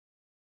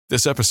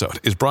This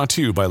episode is brought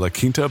to you by La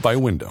Quinta by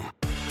Wyndham.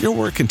 Your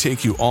work can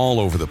take you all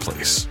over the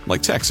place,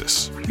 like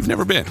Texas. You've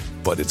never been,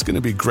 but it's going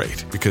to be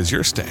great because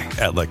you're staying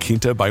at La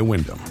Quinta by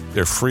Wyndham.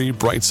 Their free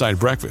Bright Side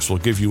breakfast will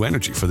give you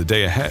energy for the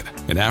day ahead.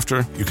 And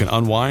after, you can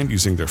unwind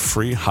using their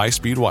free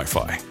high-speed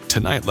Wi-Fi.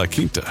 Tonight, La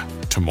Quinta.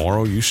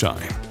 Tomorrow, you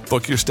shine.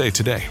 Book your stay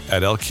today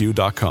at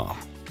lq.com.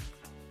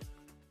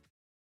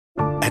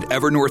 At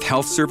Evernorth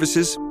Health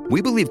Services,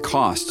 we believe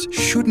costs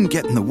shouldn't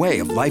get in the way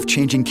of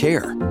life-changing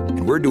care.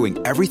 And we're doing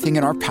everything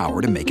in our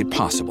power to make it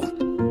possible.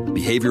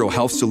 Behavioral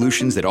health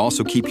solutions that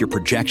also keep your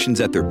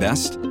projections at their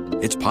best?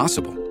 It's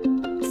possible.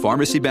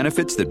 Pharmacy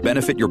benefits that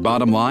benefit your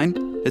bottom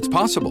line? It's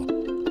possible.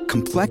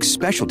 Complex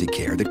specialty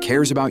care that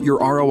cares about your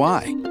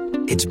ROI?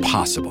 It's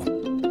possible.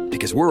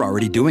 Because we're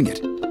already doing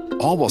it.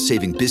 All while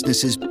saving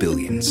businesses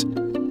billions.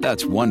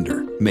 That's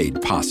Wonder made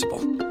possible.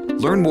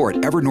 Learn more at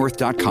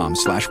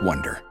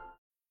evernorth.com/wonder.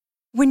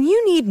 When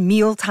you need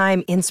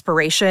mealtime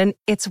inspiration,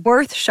 it's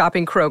worth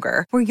shopping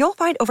Kroger, where you'll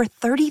find over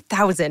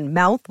 30,000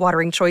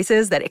 mouth-watering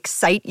choices that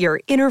excite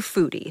your inner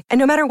foodie. And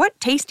no matter what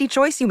tasty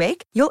choice you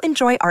make, you'll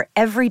enjoy our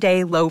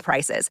everyday low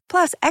prices,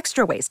 plus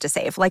extra ways to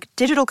save, like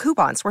digital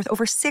coupons worth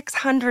over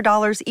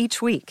 $600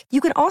 each week. You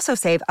can also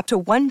save up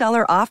to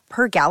 $1 off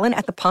per gallon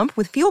at the pump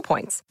with fuel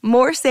points.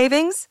 More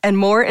savings and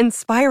more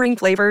inspiring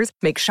flavors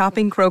make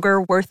shopping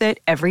Kroger worth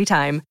it every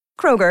time.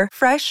 Kroger,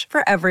 fresh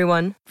for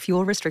everyone.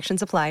 Fuel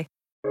restrictions apply.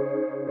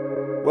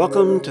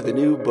 Welcome to the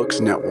New Books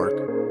Network.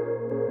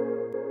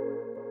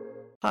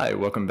 Hi,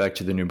 welcome back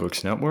to the New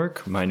Books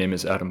Network. My name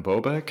is Adam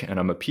Bobek, and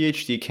I'm a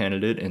PhD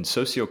candidate in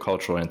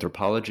sociocultural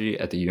anthropology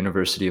at the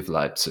University of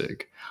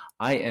Leipzig.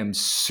 I am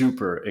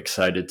super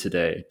excited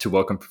today to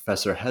welcome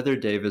Professor Heather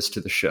Davis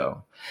to the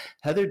show.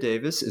 Heather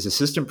Davis is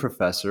Assistant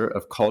Professor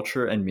of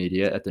Culture and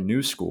Media at the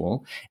New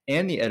School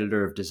and the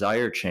editor of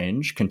Desire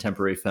Change,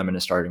 Contemporary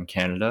Feminist Art in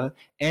Canada,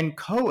 and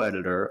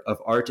co-editor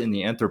of Art in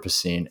the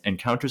Anthropocene,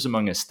 Encounters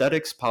Among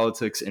Aesthetics,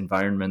 Politics,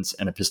 Environments,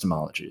 and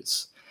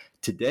Epistemologies.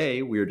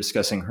 Today, we are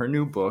discussing her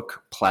new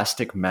book,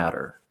 Plastic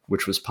Matter,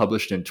 which was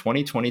published in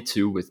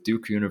 2022 with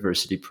Duke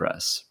University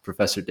Press.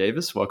 Professor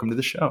Davis, welcome to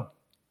the show.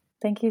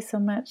 Thank you so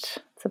much.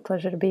 It's a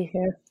pleasure to be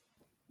here.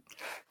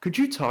 Could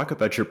you talk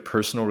about your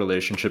personal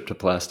relationship to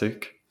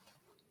plastic?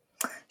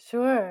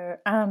 Sure.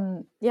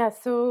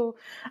 So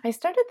I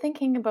started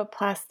thinking about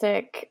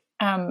plastic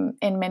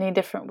in many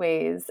different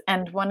ways.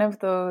 And one of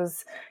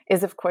those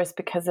is, of course,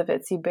 because of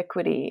its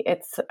ubiquity.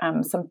 It's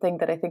something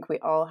that I think we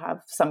all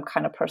have some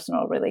kind of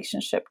personal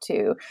relationship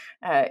to.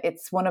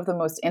 It's one of the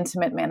most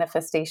intimate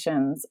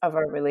manifestations of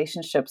our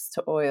relationships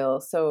to oil.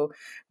 So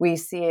we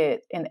see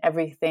it in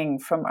everything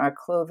from our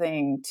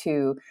clothing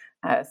to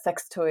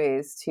sex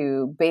toys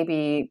to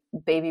baby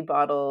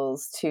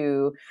bottles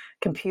to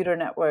computer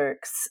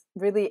networks.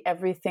 Really,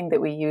 everything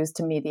that we use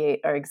to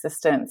mediate our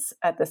existence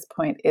at this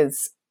point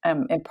is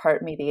in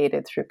part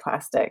mediated through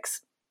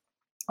plastics,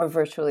 or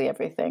virtually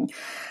everything.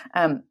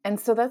 And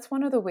so that's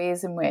one of the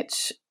ways in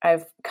which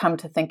I've come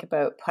to think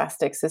about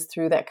plastics is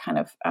through that kind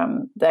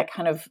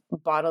of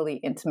bodily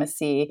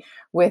intimacy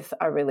with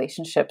our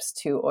relationships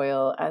to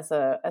oil as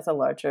a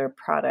larger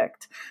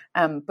product.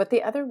 But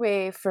the other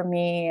way for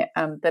me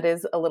that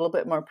is a little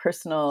bit more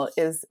personal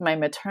is my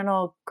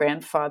maternal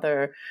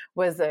grandfather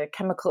was a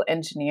chemical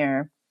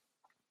engineer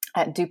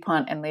at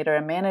DuPont and later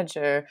a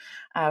manager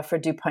for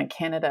DuPont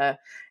Canada.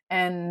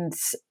 And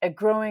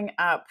growing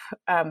up,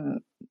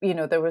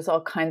 there was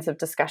all kinds of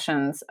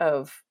discussions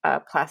of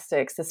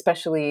plastics,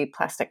 especially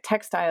plastic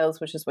textiles,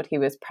 which is what he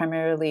was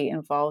primarily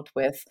involved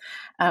with.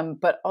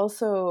 But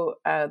also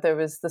there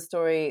was the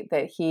story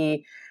that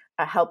he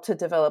helped to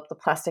develop the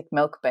plastic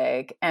milk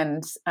bag.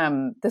 And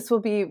this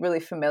will be really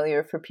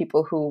familiar for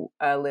people who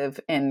live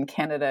in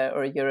Canada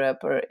or Europe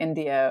or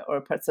India or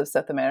parts of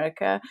South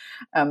America,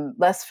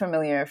 less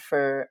familiar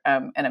for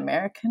an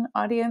American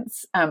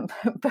audience.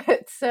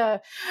 But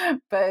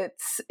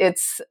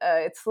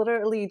it's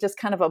literally just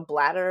kind of a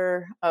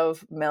bladder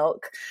of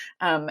milk.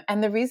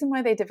 And the reason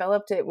why they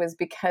developed it was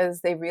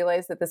because they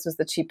realized that this was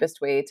the cheapest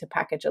way to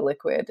package a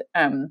liquid.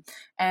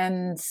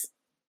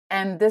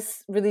 And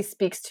this really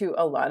speaks to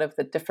a lot of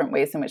the different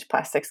ways in which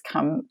plastics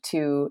come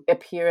to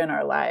appear in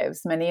our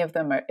lives. Many of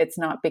them it's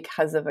not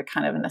because of a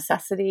kind of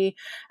necessity.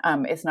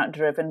 It's not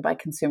driven by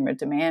consumer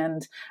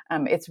demand.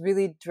 It's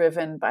really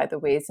driven by the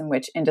ways in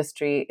which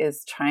industry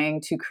is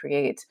trying to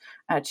create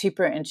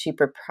cheaper and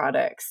cheaper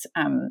products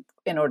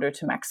in order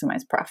to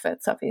maximize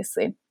profits,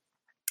 obviously.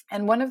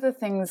 And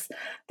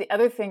the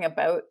other thing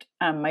about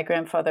my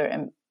grandfather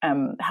and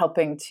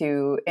helping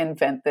to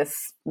invent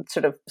this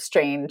sort of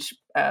strange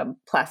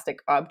plastic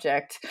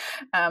object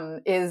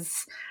is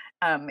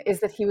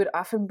that he would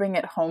often bring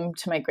it home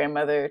to my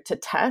grandmother to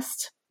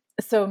test.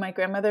 So my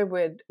grandmother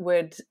would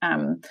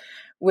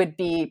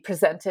be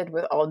presented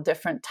with all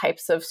different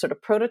types of sort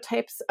of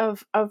prototypes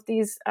of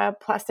these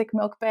plastic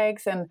milk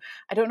bags. And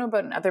I don't know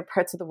about in other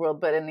parts of the world,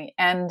 but in the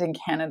end in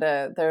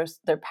Canada,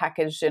 they're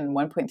packaged in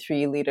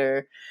 1.3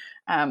 liter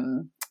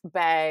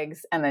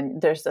bags. And then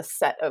there's a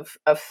set of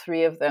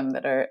three of them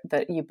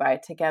that you buy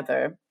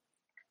together.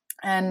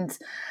 And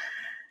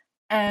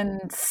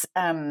And this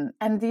kind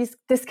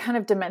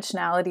of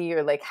dimensionality,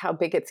 or like how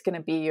big it's going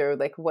to be, or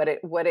like what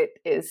it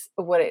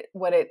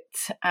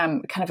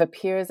kind of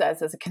appears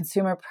as a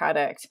consumer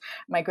product,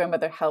 my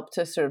grandmother helped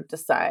to sort of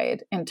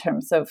decide in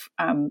terms of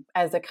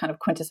as a kind of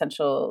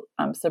quintessential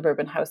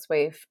suburban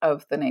housewife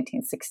of the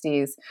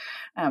 1960s,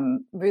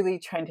 really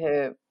trying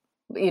to,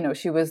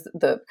 she was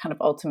the kind of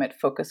ultimate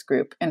focus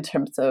group in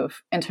terms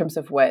of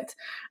what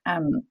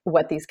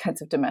these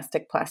kinds of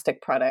domestic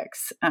plastic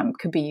products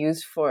could be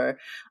used for.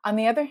 On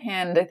the other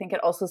hand, I think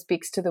it also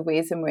speaks to the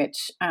ways in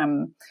which,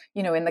 in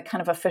the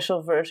kind of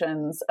official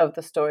versions of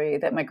the story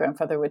that my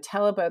grandfather would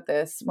tell about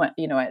this,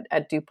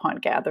 at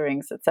DuPont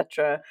gatherings,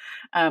 etc.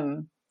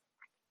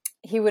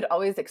 He would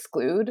always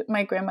exclude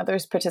my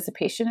grandmother's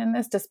participation in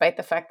this, despite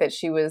the fact that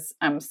she was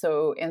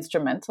so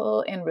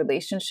instrumental in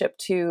relationship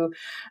to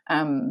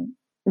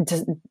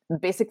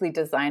basically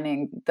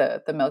designing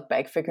the milk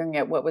bag, figuring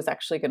out what was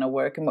actually going to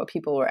work and what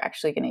people were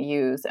actually going to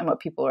use and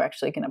what people were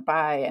actually going to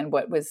buy and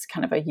what was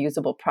kind of a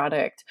usable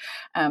product.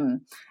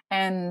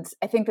 And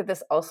I think that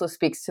this also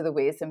speaks to the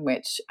ways in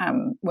which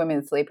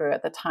women's labor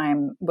at the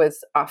time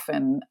was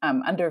often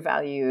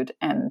undervalued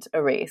and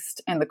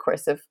erased in the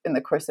course of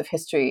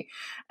history.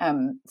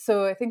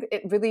 So I think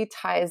it really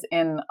ties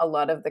in a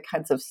lot of the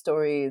kinds of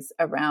stories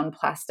around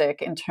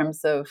plastic in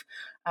terms of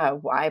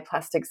why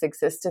plastics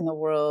exist in the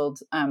world,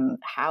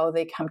 how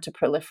they come to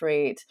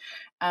proliferate.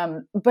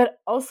 But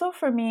also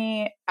for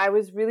me, I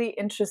was really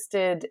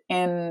interested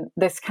in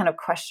this kind of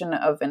question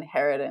of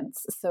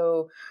inheritance.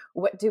 So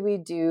what do we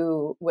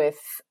do with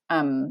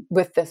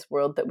this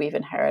world that we've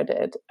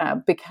inherited?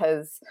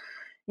 Because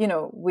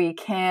we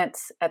can't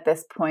at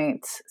this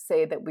point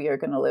say that we are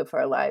going to live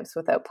our lives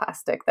without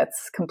plastic.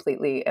 That's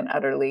completely and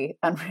utterly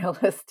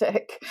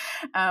unrealistic,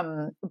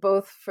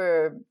 both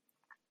for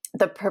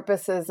the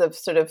purposes of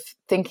sort of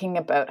thinking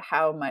about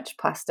how much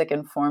plastic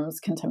informs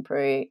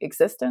contemporary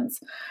existence,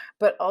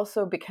 but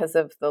also because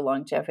of the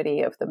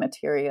longevity of the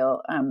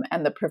material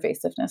and the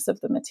pervasiveness of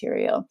the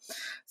material.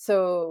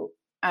 So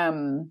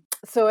I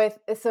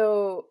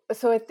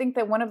think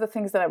that one of the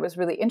things that I was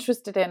really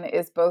interested in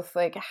is both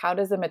like, how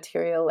does a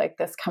material like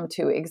this come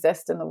to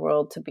exist in the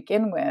world to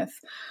begin with?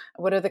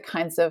 What are the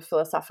kinds of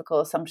philosophical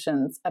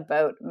assumptions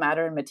about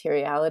matter and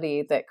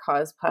materiality that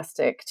cause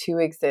plastic to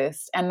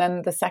exist? And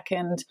then the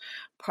second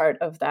part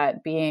of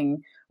that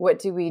being, what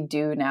do we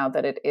do now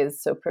that it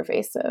is so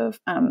pervasive?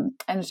 And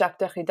Jacques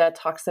Derrida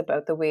talks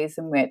about the ways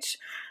in which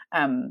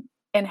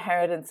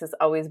inheritance is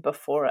always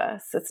before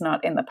us. It's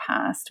not in the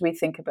past. We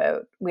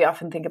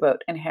often think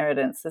about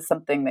inheritance as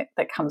something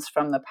that comes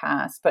from the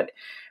past, but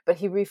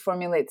he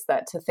reformulates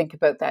that to think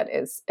about that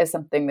as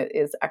something that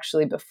is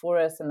actually before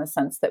us, in the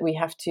sense that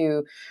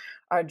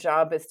our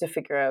job is to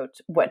figure out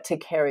what to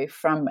carry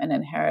from an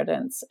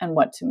inheritance and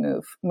what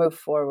to move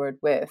forward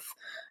with.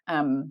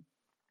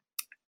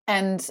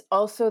 And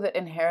also that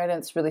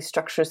inheritance really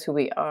structures who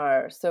we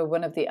are. So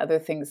one of the other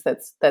things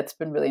that's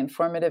been really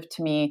informative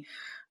to me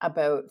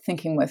about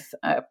thinking with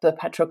the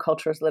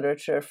petrocultures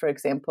literature, for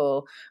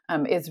example,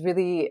 is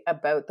really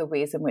about the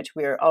ways in which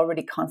we are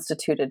already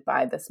constituted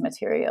by this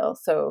material.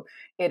 So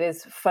it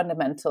is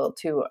fundamental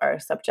to our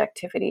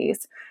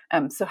subjectivities.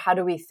 So how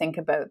do we think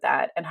about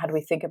that? And how do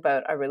we think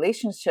about our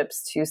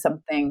relationships to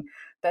something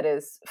that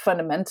is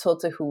fundamental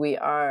to who we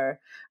are,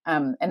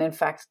 and in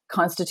fact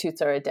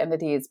constitutes our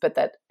identities, but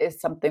that is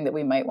something that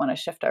we might want to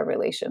shift our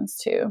relations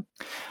to?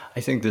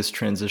 I think this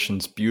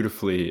transitions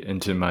beautifully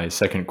into my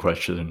second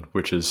question,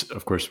 which is,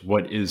 of course,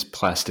 what is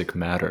plastic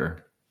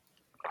matter?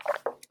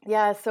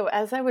 Yeah, so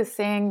as I was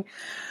saying,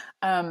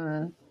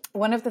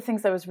 one of the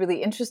things I was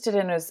really interested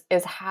in is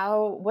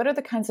what are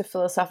the kinds of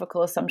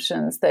philosophical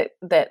assumptions that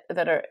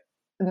are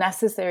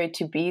necessary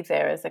to be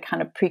there as a kind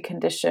of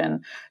precondition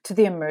to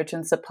the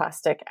emergence of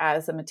plastic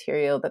as a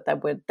material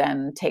that would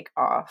then take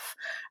off.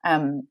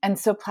 And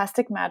so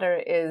plastic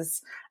matter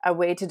is a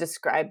way to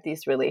describe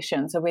these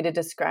relations, a way to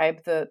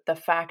describe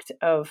the fact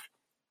of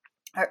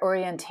our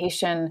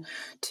orientation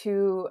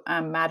to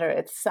matter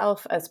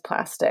itself as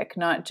plastic,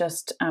 not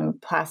just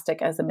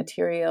plastic as a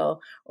material,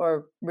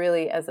 or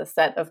really as a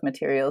set of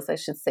materials. I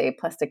should say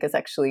plastic is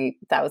actually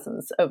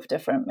thousands of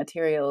different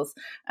materials.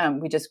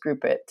 We just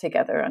group it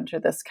together under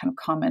this kind of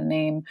common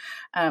name.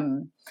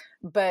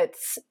 But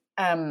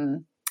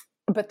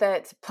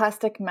that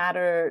plastic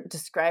matter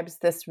describes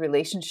this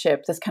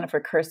relationship, this kind of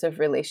recursive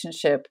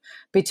relationship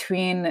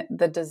between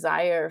the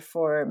desire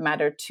for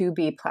matter to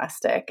be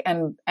plastic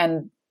and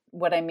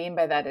what I mean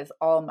by that is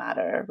all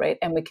matter, right?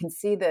 And we can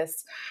see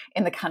this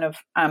in the kind of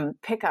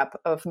pickup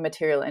of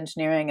material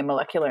engineering and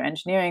molecular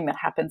engineering that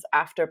happens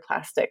after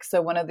plastic.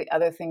 So one of the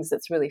other things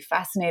that's really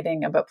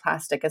fascinating about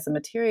plastic as a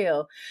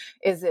material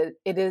is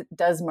it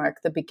does mark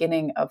the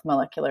beginning of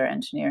molecular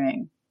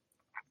engineering.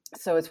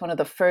 So it's one of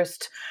the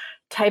first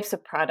types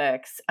of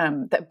products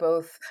that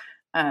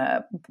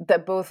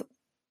both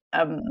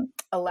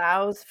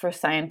allows for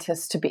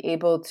scientists to be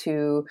able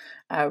to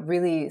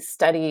really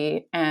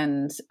study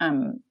and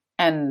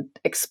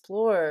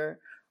explore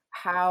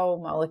how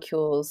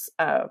molecules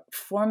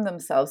form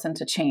themselves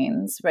into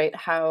chains, right?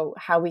 How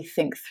we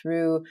think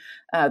through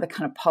the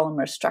kind of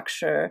polymer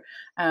structure.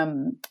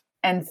 And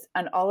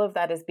all of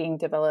that is being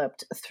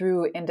developed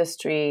through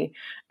industry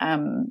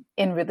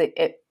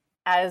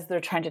as they're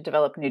trying to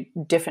develop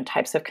different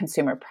types of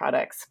consumer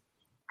products.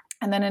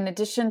 And then in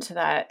addition to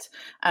that,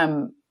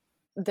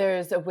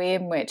 there's a way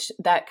in which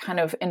that kind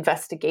of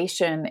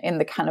investigation in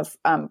the kind of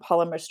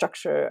polymer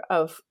structure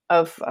of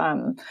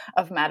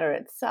matter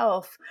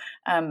itself,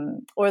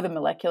 or the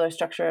molecular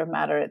structure of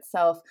matter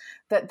itself,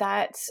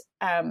 that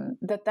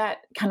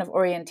kind of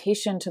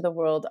orientation to the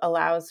world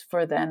allows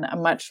for then a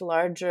much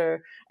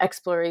larger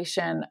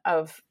exploration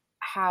of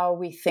how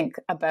we think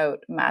about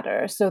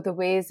matter. So the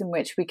ways in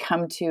which we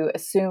come to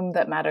assume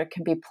that matter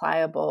can be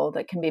pliable,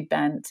 that can be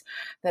bent,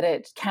 that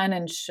it can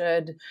and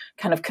should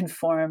kind of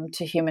conform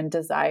to human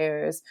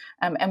desires.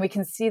 And we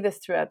can see this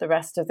throughout the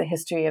rest of the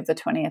history of the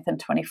 20th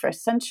and 21st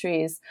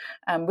centuries,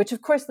 which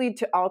of course lead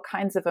to all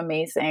kinds of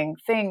amazing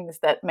things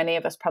that many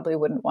of us probably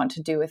wouldn't want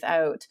to do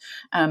without.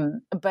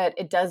 But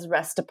it does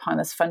rest upon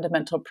this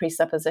fundamental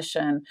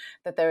presupposition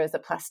that there is a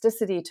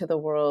plasticity to the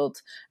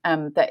world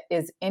that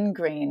is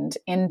ingrained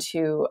into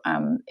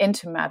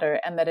matter,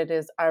 and that it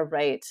is our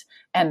right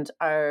and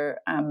our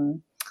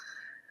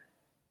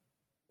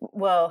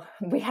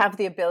we have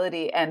the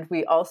ability, and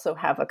we also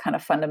have a kind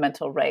of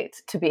fundamental right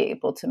to be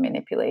able to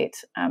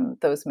manipulate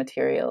those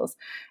materials.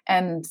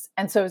 And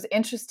so I was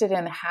interested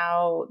in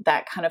how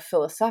that kind of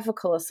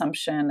philosophical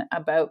assumption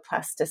about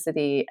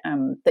plasticity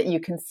that you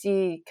can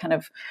see kind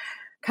of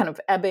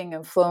ebbing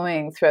and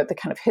flowing throughout the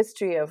kind of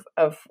history of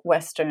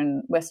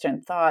Western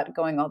thought,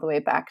 going all the way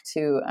back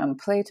to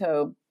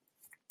Plato,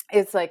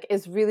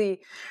 is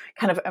really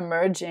kind of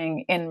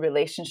emerging in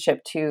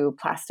relationship to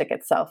plastic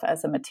itself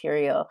as a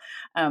material,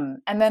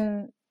 and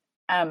then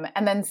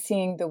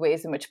seeing the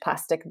ways in which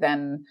plastic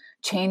then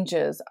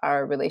changes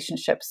our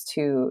relationships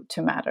to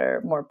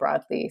matter more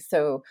broadly.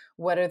 So,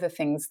 what are the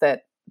things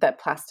that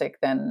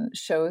plastic then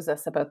shows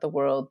us about the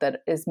world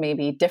that is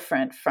maybe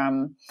different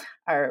from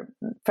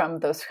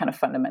those kind of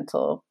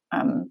fundamental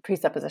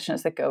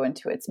presuppositions that go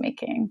into its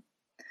making?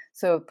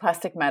 So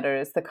plastic matter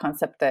is the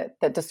concept that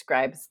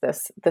describes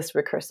this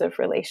recursive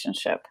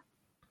relationship.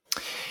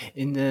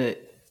 In the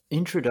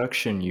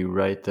introduction, you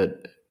write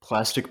that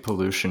plastic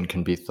pollution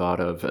can be thought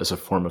of as a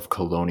form of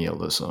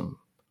colonialism.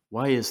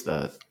 Why is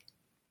that?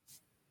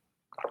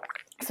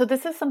 So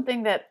this is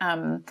something that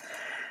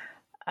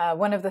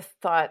one of the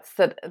thoughts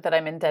that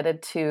I'm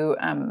indebted to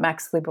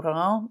Max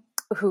Liboiron,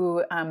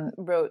 who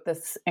wrote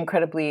this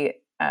incredibly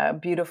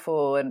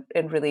beautiful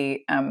and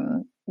really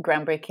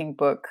groundbreaking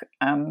book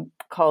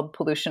called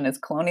Pollution is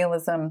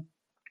Colonialism,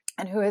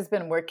 and who has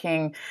been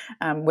working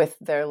with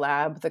their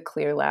lab, the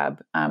CLEAR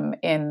Lab,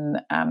 in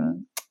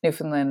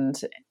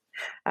Newfoundland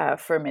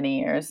for many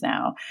years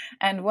now.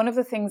 And one of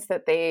the things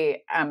that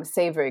they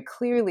say very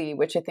clearly,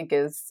 which I think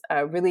is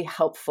really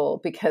helpful,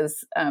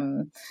 because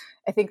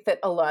I think that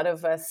a lot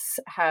of us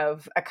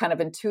have a kind of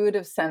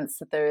intuitive sense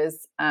that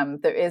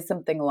there is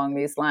something along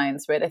these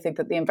lines, right? I think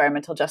that the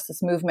environmental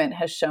justice movement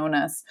has shown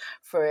us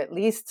for at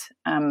least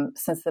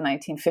since the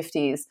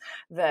 1950s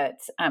that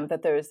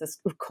there is this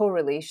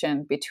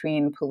correlation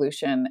between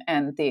pollution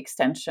and the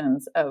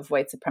extensions of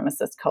white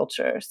supremacist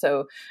culture.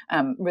 So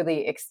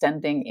really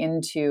extending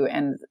into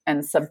and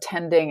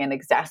subtending and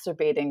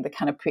exacerbating the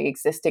kind of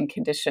pre-existing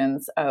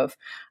conditions of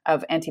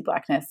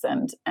anti-Blackness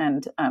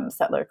and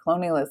settler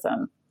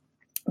colonialism.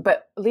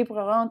 But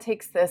Liboiron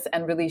takes this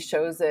and really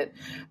shows it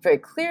very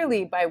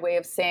clearly by way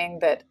of saying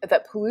that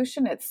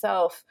pollution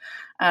itself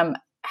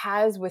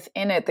has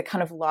within it, the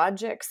kind of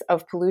logics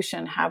of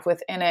pollution have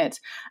within it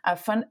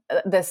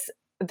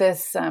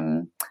this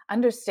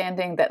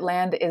understanding that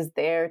land is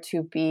there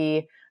to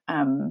be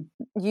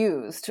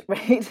used,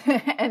 right?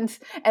 and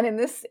in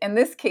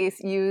this case,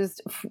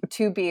 used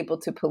to be able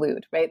to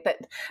pollute, right?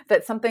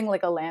 That something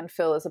like a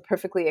landfill is a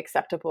perfectly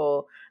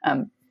acceptable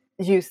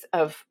use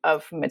of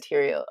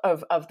material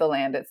of the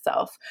land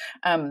itself,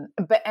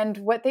 but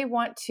what they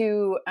want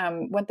to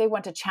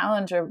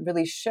challenge or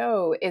really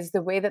show is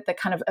the way that the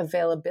kind of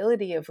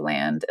availability of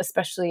land,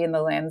 especially in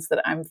the lands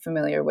that I'm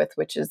familiar with,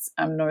 which is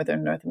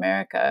northern North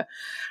America,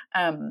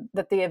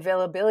 that the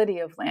availability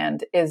of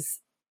land is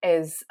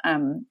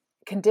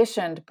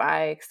conditioned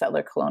by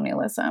settler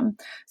colonialism.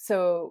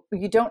 So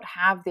you don't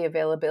have the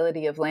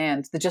availability of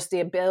land, just the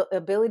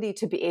ability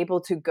to be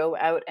able to go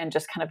out and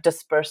just kind of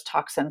disperse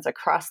toxins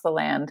across the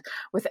land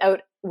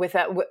without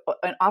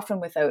and often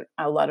without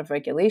a lot of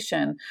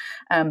regulation.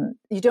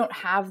 You don't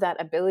have that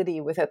ability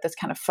without this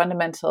kind of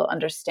fundamental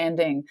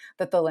understanding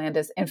that the land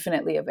is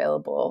infinitely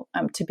available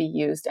to be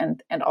used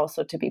and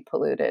also to be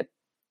polluted.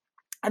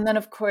 And then,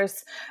 of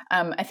course,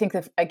 I think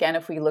that, again,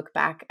 if we look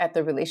back at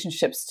the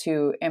relationships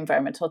to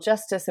environmental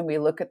justice and we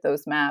look at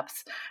those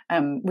maps,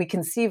 we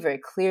can see very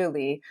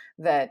clearly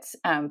that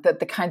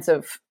the kinds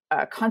of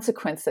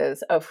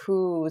consequences of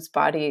whose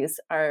bodies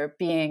are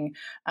being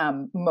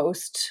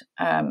most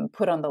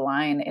put on the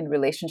line in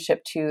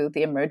relationship to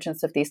the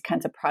emergence of these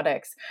kinds of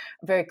products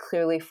very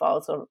clearly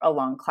falls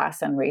along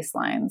class and race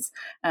lines.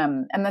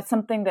 And that's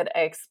something that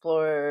I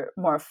explore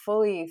more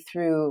fully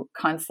through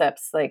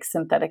concepts like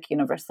synthetic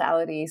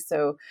universality.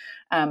 So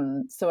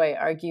I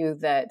argue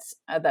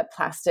that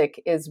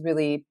plastic is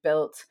really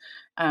built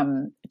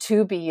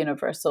to be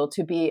universal,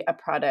 to be a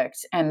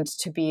product, and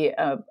to be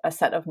a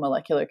set of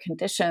molecular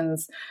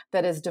conditions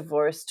that is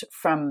divorced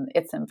from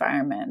its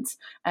environment,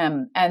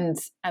 and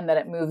that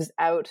it moves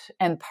out.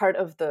 And part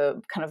of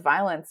the kind of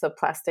violence of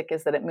plastic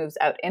is that it moves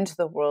out into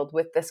the world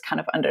with this kind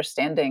of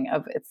understanding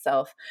of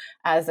itself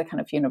as a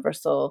kind of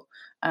universal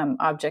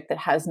object that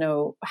has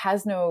no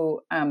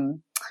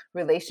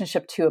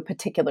relationship to a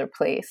particular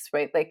place,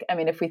 right? Like, I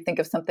mean, if we think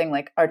of something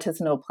like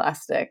artisanal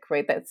plastic,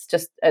 right,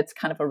 it's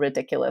kind of a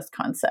ridiculous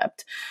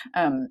concept.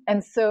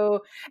 And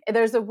so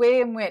there's a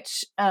way in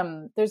which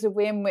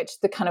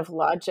the kind of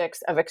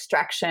logics of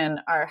extraction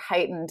are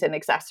heightened and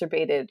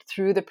exacerbated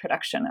through the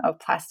production of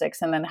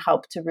plastics, and then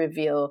help to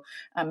reveal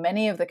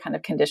many of the kind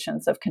of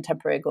conditions of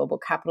contemporary global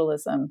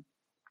capitalism.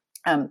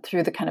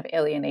 Through the kind of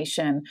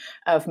alienation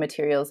of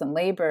materials and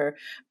labor,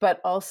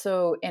 but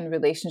also in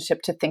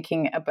relationship to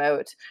thinking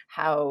about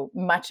how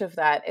much of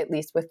that, at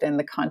least within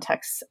the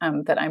context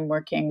that I'm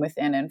working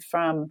within and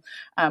from,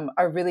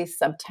 are really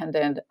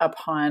subtended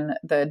upon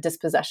the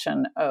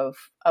dispossession of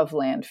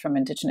land from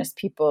Indigenous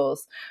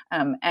peoples,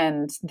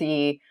 and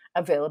the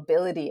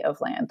availability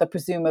of land,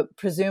 the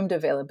presumed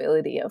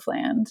availability of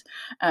land.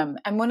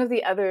 And one of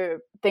the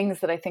other things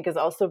that I think is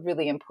also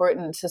really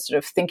important to sort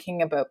of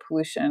thinking about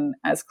pollution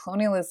as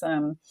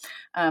colonialism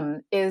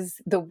is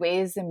the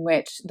ways in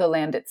which the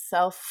land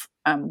itself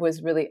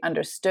was really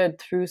understood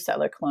through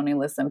settler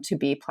colonialism to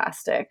be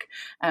plastic,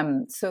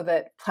 so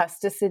that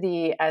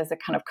plasticity as a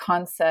kind of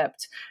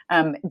concept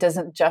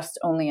doesn't just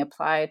only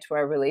apply to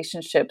our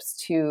relationships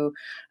to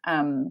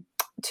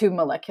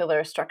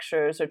molecular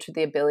structures or to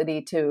the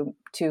ability to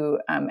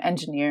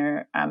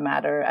engineer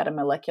matter at a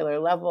molecular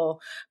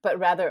level, but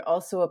rather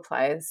also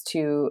applies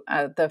to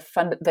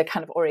the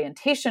kind of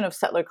orientation of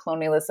settler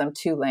colonialism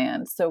to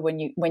land. So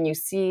when you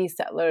see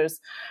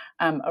settlers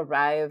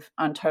arrive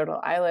on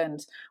Turtle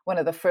Island, one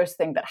of the first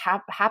things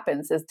that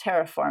happens is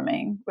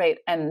terraforming, right?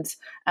 And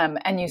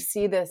you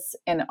see this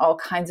in all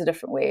kinds of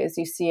different ways.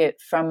 You see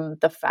it from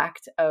the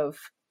fact of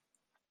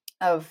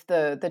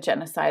the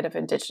genocide of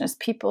Indigenous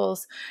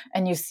peoples,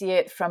 and you see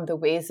it from the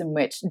ways in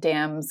which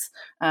dams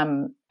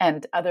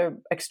and other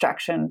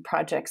extraction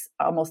projects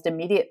almost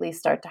immediately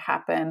start to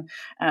happen.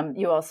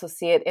 You also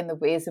see it in the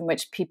ways in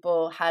which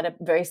people had a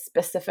very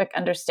specific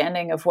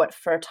understanding of what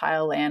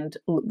fertile land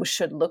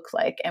should look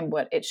like and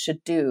what it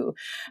should do.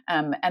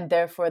 And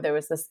therefore, there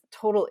was this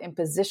total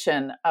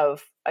imposition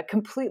of a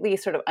completely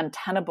sort of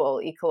untenable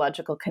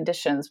ecological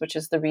conditions, which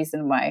is the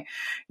reason why,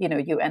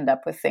 you end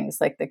up with things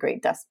like the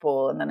Great Dust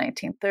Bowl in the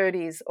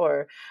 1930s,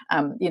 or,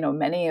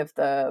 many of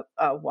the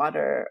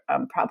water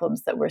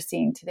problems that we're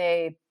seeing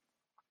today.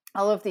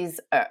 All of these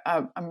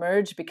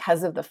emerge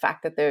because of the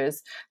fact that there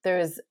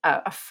is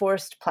a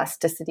forced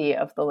plasticity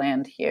of the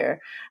land here,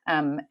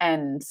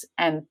 and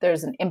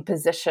there's an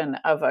imposition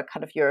of a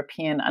kind of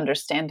European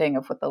understanding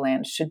of what the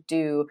land should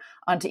do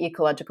onto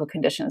ecological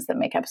conditions that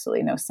make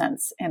absolutely no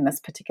sense in this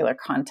particular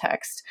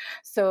context.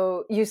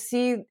 So you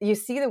see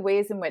the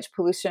ways in which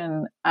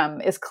pollution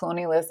is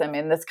colonialism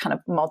in this kind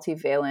of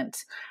multivalent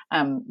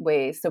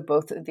way. So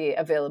both the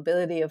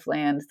availability of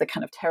land, the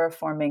kind of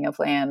terraforming of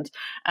land,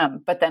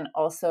 but then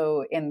also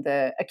in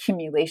the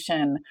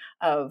accumulation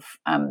of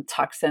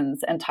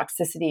toxins and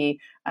toxicity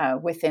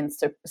within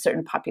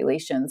certain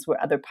populations,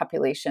 where other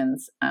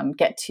populations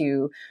get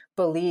to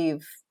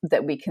believe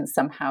that we can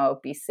somehow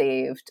be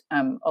saved.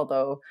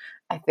 Although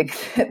I think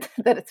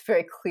that it's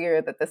very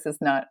clear that this is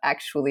not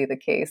actually the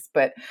case,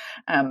 but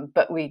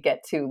we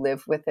get to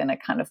live within a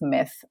kind of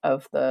myth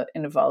of the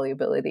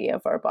inviolability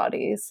of our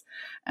bodies.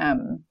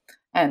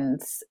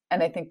 And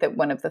I think that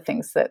one of the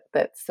things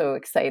that's so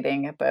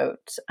exciting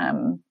about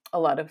a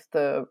lot of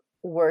the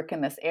work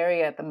in this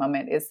area at the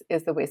moment is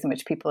the ways in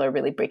which people are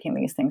really breaking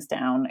these things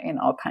down in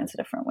all kinds of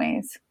different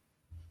ways.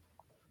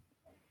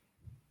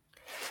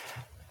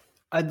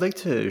 I'd like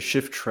to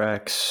shift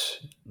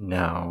tracks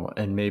now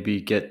and maybe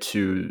get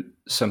to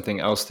something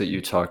else that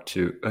you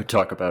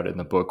talk about in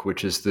the book,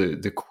 which is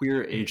the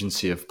queer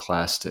agency of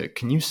plastic.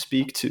 Can you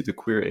speak to the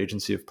queer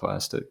agency of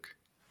plastic?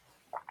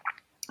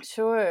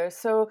 Sure.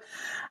 So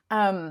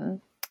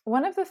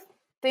one of the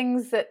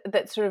things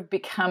that sort of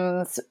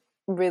becomes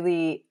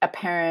really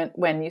apparent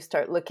when you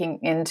start looking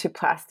into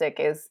plastic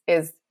is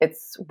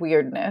its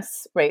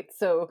weirdness, right?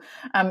 So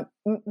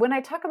when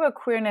I talk about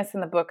queerness in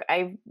the book,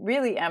 I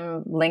really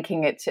am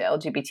linking it to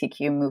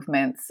LGBTQ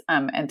movements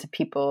and to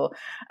people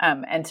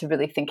and to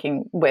really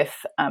thinking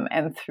with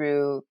and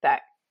through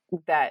that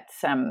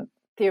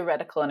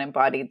theoretical and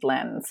embodied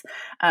lens.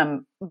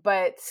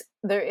 But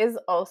there is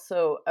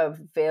also a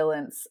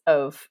valence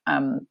of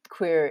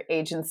queer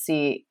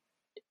agency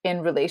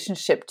in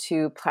relationship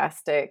to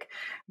plastic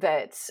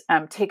that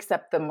takes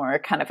up the more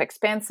kind of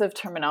expansive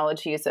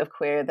terminologies of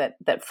queer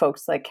that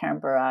folks like Karen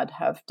Barad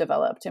have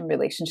developed in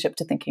relationship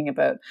to thinking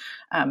about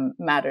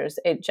matters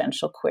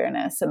agential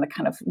queerness and the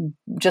kind of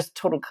just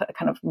total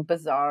kind of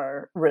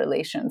bizarre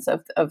relations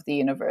of the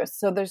universe.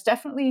 So there's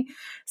definitely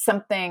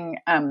something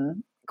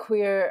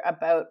queer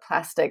about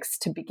plastics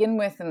to begin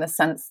with, in the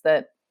sense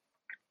that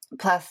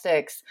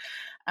plastics,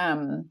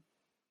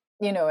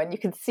 you know, and you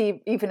can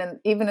see even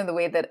in the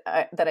way that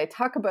I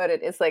talk about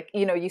it, is like,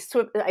 you know,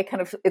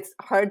 it's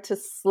hard to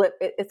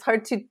it's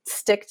hard to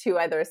stick to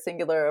either a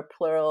singular or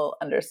plural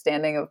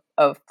understanding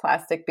of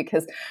plastic,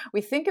 because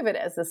we think of it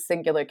as a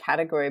singular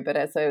category. But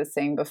as I was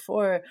saying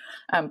before,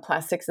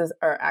 plastics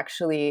are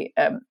actually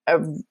a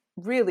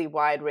really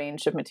wide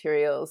range of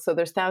materials. So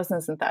there's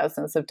thousands and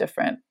thousands of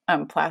different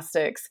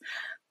plastics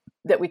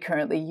that we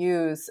currently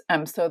use.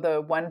 So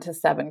the 1 to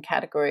 7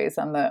 categories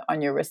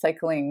on your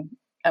recycling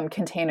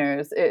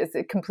containers is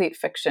a complete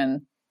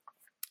fiction.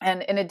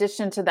 And in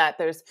addition to that,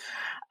 there's,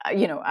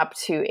 up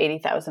to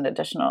 80,000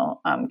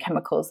 additional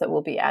chemicals that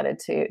will be added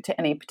to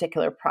any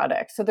particular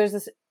product. So there's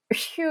this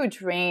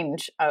huge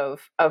range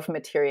of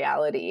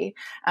materiality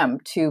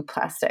to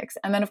plastics.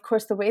 And then, of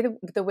course, the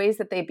ways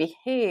that they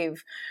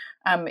behave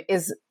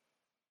is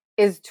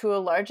to a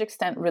large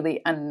extent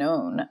really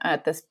unknown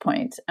at this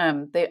point.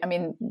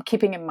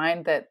 Keeping in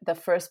mind that the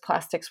first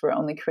plastics were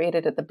only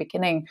created at the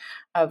beginning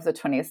of the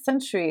 20th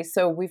century.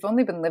 So we've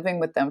only been living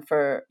with them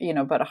for,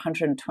 about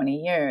 120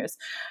 years.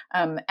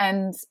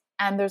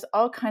 And there's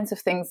all kinds of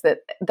things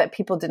that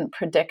people didn't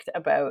predict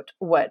about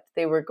what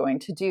they were going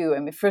to do. I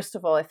mean, first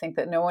of all, I think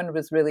that no one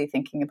was really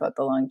thinking about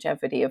the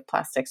longevity of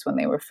plastics when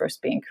they were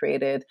first being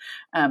created.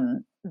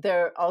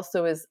 There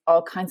also is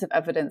all kinds of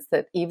evidence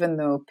that even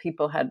though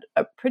people had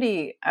a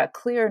pretty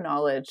clear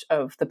knowledge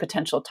of the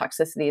potential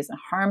toxicities and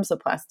harms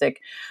of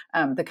plastic,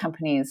 the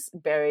companies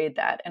buried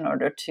that in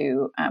order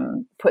to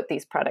put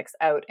these products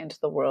out into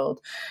the world.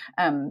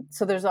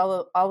 So there's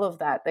all of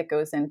that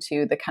goes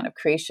into the kind of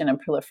creation and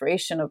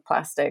proliferation of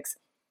plastics.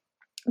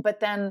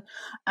 But then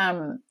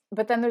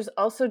there's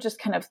also just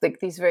kind of like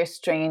these very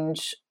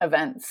strange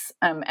events.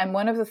 And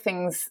one of the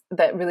things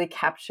that really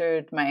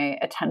captured my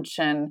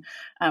attention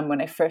when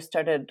I first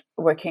started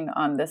working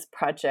on this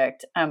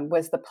project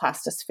was the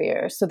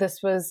plastosphere. So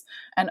this was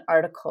an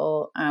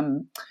article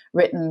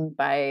written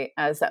by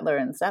Zettler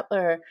and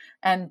Zettler,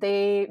 and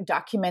they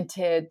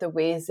documented the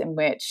ways in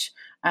which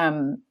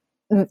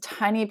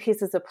tiny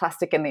pieces of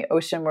plastic in the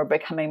ocean were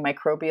becoming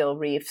microbial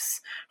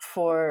reefs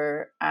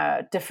for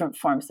different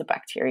forms of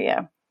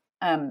bacteria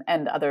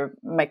and other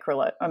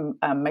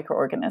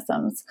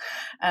microorganisms.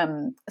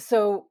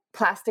 So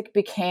plastic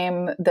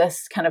became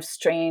this kind of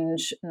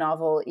strange,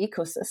 novel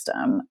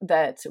ecosystem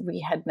that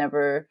we had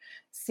never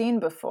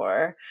seen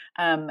before.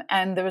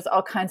 And there was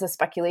all kinds of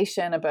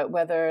speculation about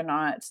whether or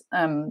not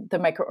the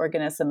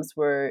microorganisms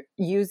were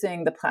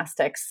using the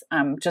plastics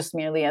just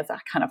merely as a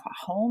kind of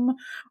a home,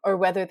 or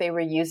whether they were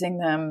using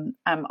them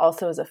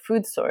also as a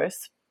food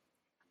source.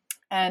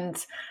 And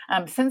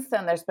since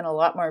then, there's been a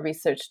lot more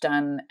research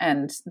done,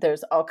 and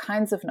there's all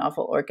kinds of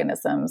novel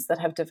organisms that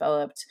have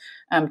developed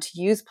to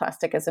use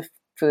plastic as a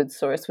food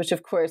source, which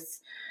of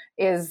course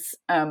is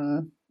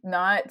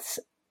not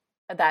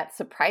that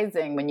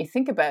surprising when you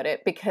think about it,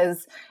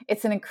 because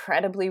it's an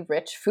incredibly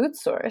rich food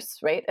source,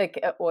 right?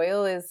 Like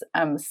oil is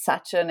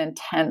such an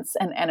intense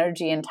and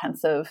energy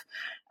intensive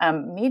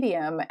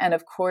medium. And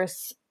of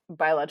course,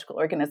 biological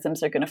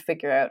organisms are going to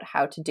figure out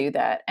how to do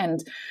that.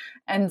 And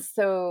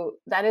so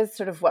that is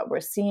sort of what we're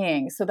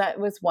seeing. So that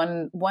was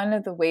one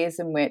of the ways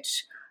in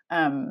which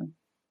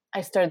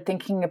I started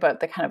thinking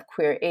about the kind of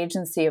queer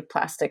agency of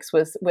plastics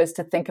was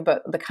to think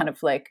about the kind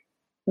of like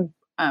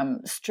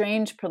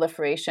strange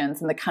proliferations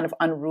and the kind of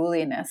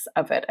unruliness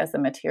of it as a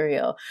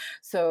material.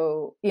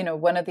 So,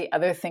 one of the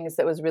other things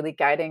that was really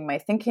guiding my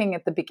thinking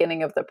at the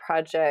beginning of the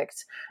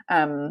project,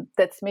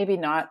 that's maybe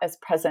not as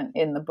present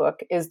in the book,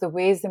 is the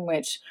ways in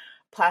which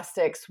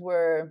plastics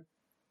were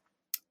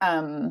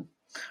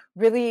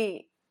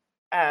really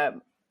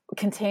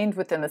contained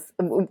within this.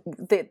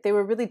 They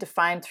were really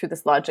defined through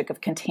this logic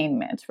of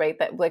containment, right?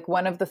 That like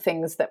one of the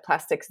things that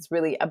plastics is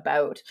really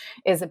about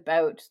is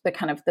about the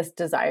kind of this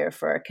desire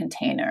for a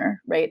container,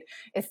 right?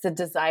 It's the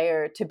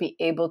desire to be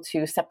able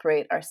to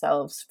separate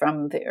ourselves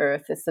from the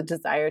earth. It's the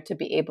desire to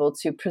be able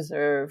to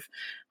preserve,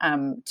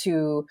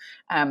 to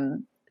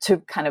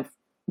kind of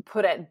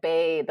put at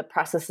bay the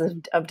processes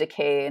of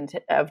decay and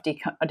of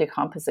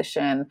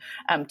decomposition,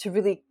 to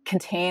really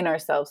contain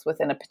ourselves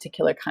within a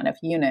particular kind of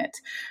unit.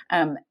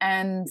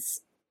 And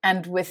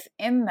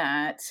within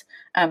that,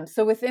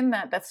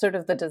 that's sort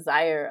of the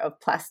desire of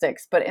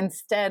plastics, but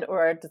instead,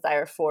 or our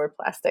desire for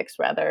plastics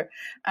rather.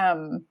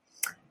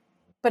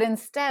 But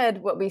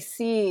instead, what we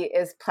see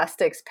is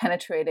plastics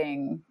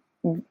penetrating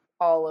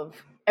all of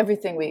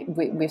everything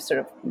we've sort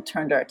of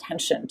turned our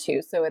attention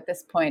to. So at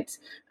this point,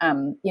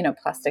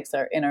 plastics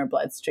are in our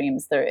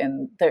bloodstreams. They're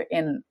in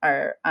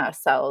our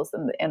cells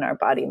and in our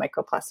body.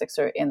 Microplastics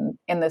are in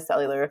the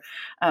cellular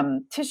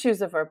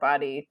tissues of our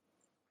body.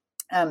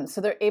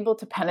 So they're able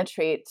to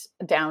penetrate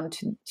down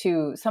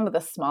to some of the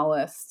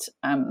smallest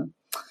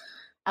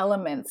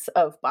elements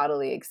of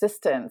bodily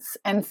existence.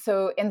 And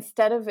so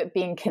instead of it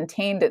being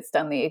contained, it's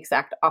done the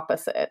exact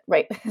opposite,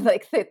 right?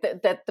 Like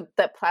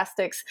that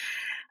plastics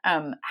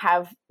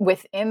have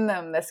within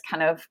them this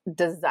kind of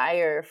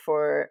desire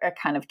for a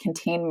kind of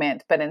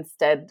containment, but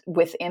instead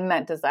within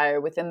that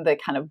desire, within the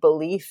kind of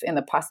belief in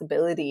the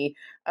possibility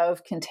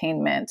of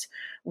containment,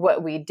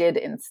 what we did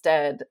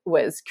instead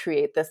was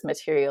create this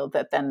material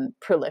that then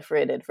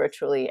proliferated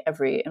virtually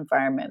every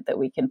environment that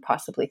we can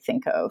possibly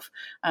think of,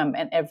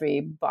 and every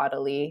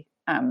bodily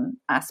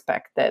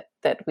aspect that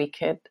we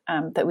could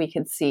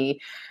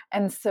see.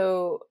 And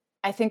so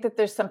I think that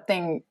there's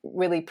something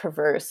really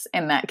perverse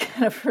in that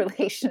kind of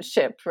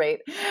relationship, right?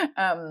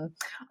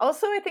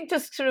 Also, I think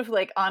just sort of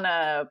like on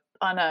a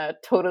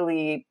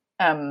totally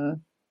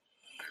kind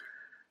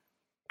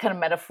of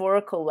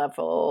metaphorical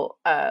level,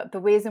 the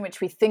ways in which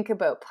we think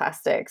about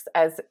plastics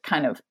as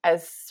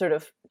sort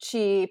of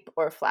cheap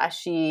or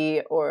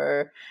flashy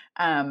or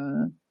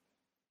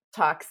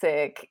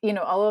toxic,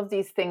 all of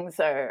these things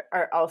are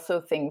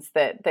also things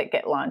that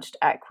get launched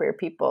at queer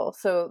people.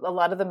 So a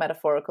lot of the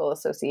metaphorical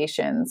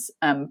associations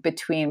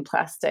between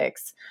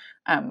plastics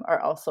are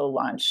also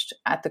launched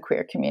at the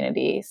queer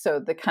community.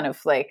 So the kind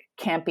of like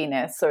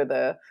campiness or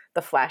the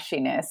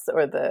flashiness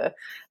or the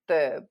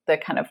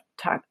kind of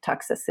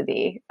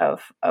toxicity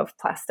of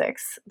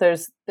plastics. There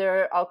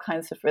are all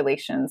kinds of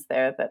relations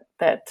there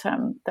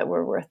that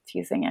were worth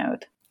teasing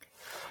out.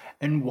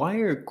 And why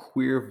are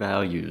queer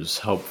values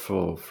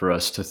helpful for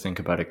us to think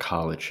about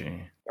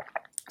ecology?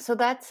 So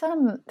that's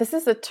this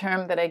is a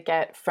term that I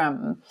get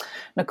from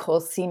Nicole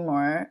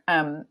Seymour,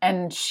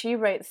 and she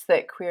writes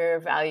that queer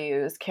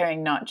values,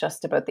 caring not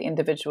just about the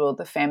individual,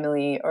 the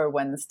family, or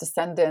one's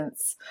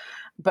descendants,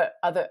 but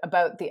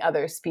about the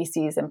other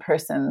species and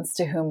persons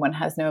to whom one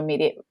has no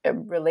immediate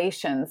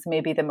relations, may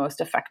be the most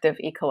effective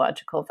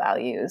ecological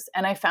values.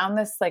 And I found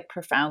this like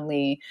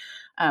profoundly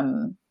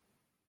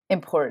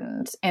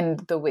important in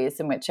the ways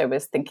in which I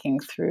was thinking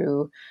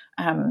through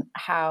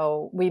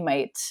how we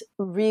might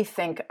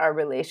rethink our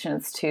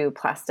relations to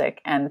plastic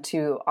and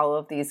to all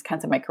of these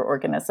kinds of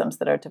microorganisms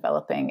that are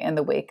developing in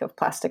the wake of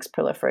plastics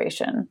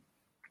proliferation.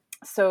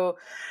 So,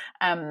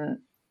 I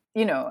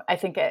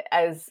think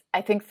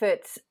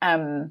that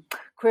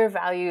queer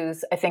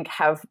values, I think,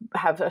 have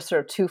a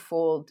sort of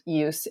twofold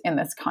use in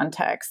this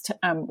context.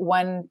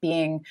 One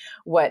being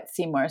what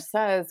Seymour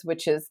says,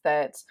 which is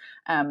that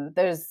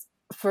there's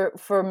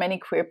for many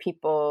queer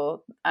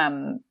people,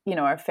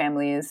 our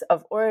families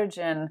of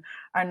origin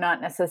are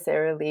not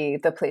necessarily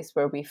the place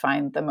where we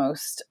find the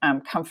most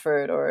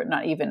comfort, or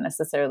not even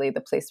necessarily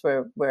the place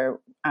where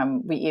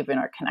we even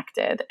are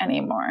connected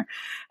anymore.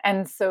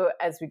 And so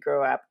as we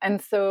grow up,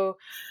 and so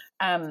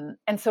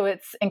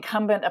it's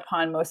incumbent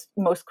upon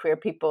most queer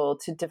people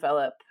to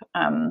develop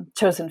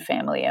chosen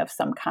family of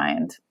some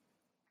kind.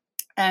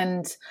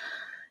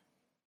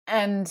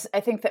 And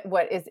I think that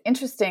what is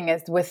interesting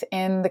is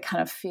within the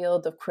kind of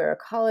field of queer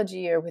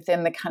ecology, or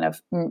within the kind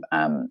of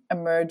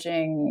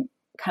emerging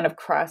kind of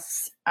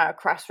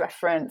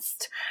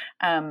cross-referenced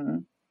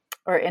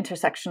or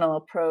intersectional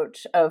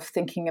approach of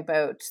thinking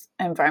about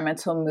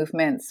environmental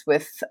movements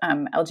with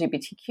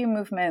LGBTQ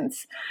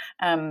movements,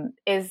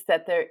 is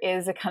that there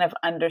is a kind of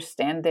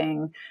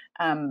understanding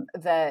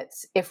that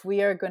if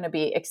we are going to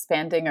be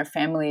expanding our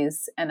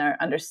families and our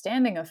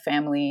understanding of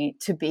family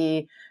to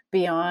be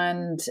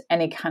beyond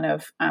any kind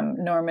of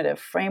normative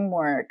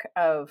framework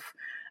of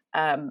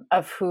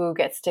who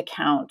gets to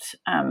count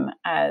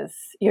as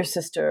your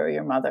sister or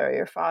your mother or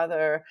your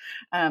father,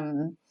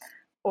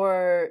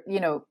 or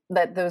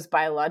that those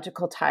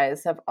biological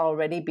ties have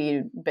already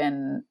been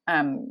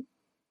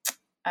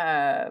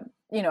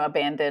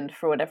abandoned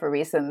for whatever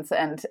reasons,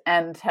 and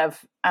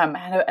have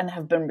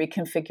been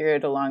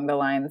reconfigured along the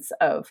lines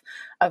of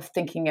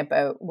thinking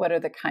about what are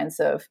the kinds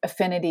of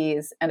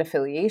affinities and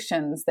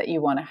affiliations that you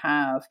want to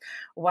have.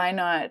 Why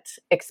not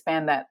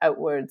expand that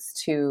outwards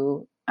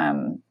to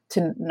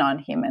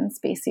non-human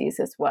species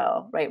as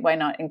well, right? Why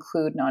not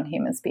include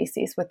non-human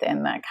species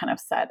within that kind of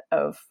set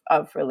of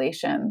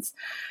relations?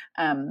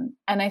 And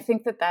I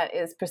think that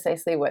is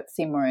precisely what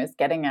Seymour is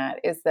getting at,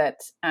 is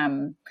that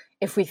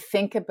if we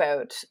think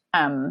about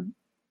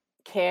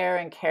care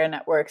and care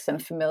networks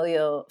and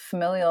familial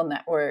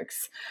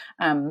networks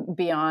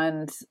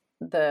beyond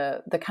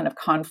the kind of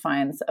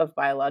confines of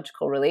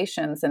biological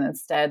relations, and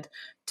instead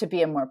to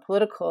be a more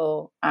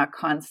political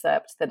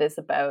concept that is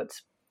about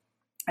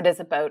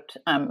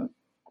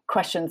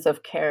questions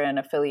of care and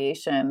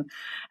affiliation,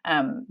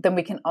 then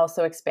we can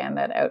also expand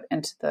that out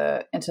into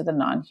the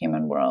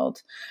non-human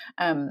world.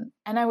 And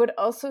I would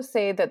also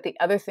say that the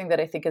other thing that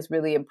I think is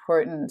really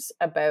important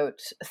about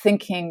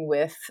thinking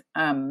with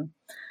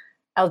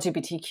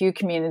LGBTQ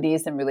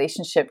communities in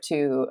relationship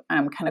to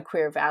kind of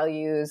queer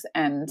values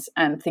and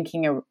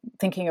thinking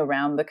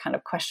around the kind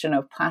of question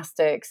of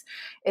plastics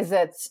is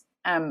that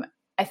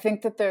I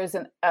think that there's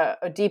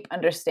a deep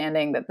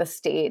understanding that the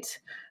state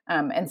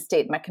and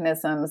state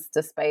mechanisms,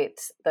 despite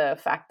the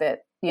fact that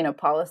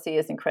policy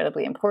is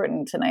incredibly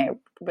important. And I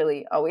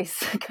really always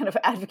kind of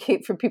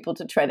advocate for people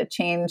to try to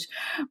change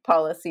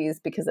policies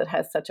because it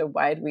has such a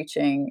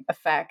wide-reaching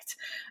effect.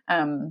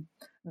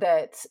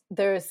 That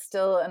there's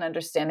still an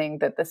understanding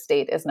that the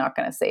state is not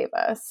going to save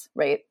us,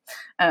 right?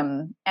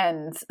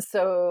 And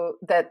so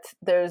that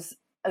there's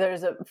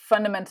a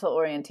fundamental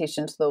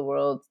orientation to the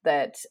world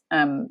that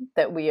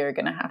we are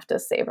going to have to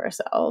save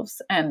ourselves,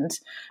 and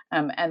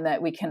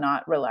that we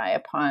cannot rely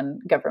upon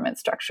government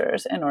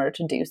structures in order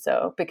to do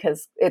so,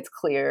 because it's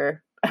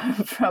clear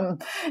from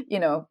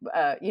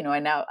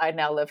I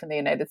now live in the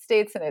United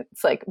States, and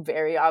it's like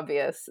very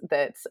obvious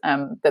that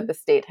that the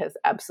state has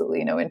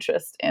absolutely no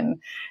interest in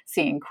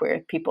seeing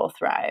queer people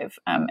thrive,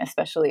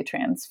 especially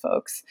trans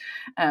folks.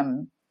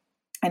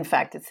 In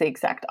fact, it's the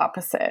exact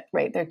opposite,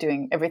 right? They're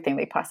doing everything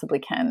they possibly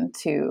can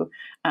to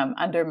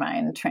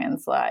undermine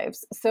trans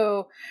lives.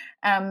 So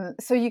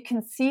you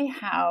can see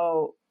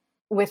how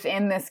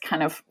within this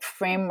kind of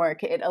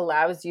framework, it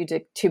allows you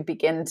to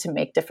begin to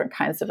make different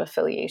kinds of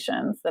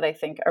affiliations that I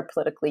think are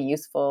politically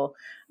useful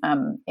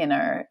in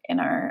our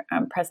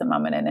present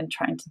moment and in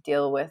trying to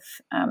deal with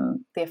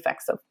the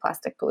effects of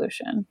plastic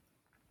pollution.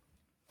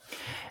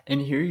 And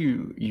here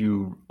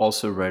you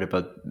also write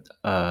about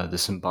the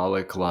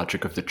symbolic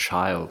logic of the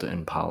child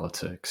in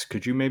politics.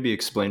 Could you maybe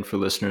explain for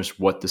listeners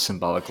what the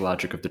symbolic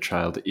logic of the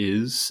child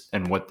is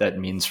and what that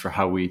means for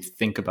how we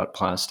think about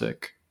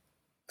plastic?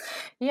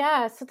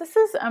 Yeah, so this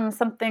is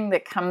something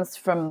that comes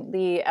from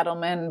Lee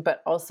Edelman,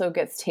 but also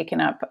gets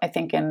taken up, I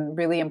think, in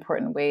really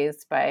important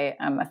ways by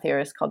a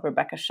theorist called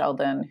Rebecca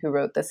Sheldon, who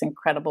wrote this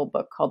incredible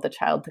book called The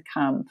Child to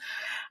Come.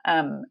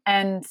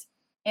 And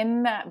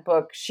in that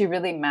book, she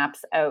really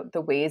maps out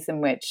the ways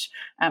in which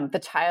the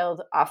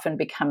child often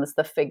becomes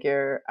the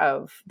figure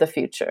of the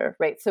future,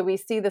 right? So we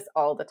see this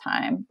all the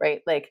time,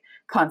 right? Like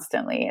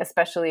constantly,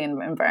 especially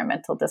in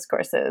environmental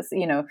discourses.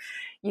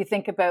 You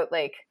think about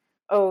like,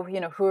 oh,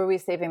 who are we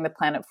saving the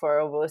planet for?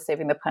 Oh, we're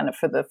saving the planet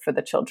for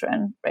the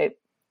children, right?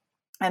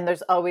 And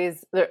there's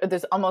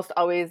almost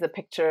always a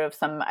picture of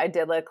some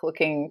idyllic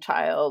looking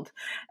child,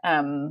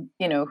 who's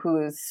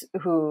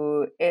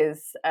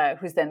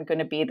then going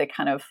to be the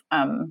kind of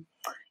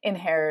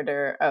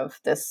inheritor of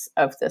this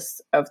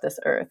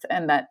earth,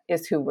 and that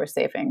is who we're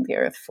saving the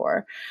earth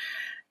for.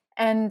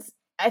 And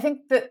I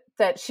think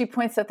that she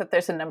points out that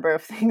there's a number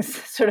of things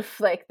sort of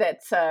like that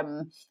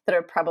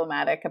are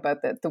problematic about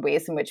the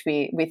ways in which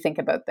we think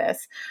about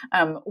this.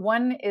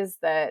 One is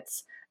that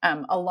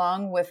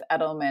along with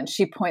Edelman,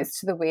 she points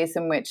to the ways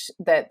in which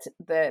that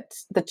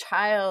the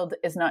child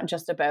is not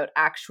just about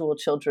actual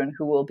children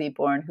who will be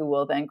born, who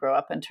will then grow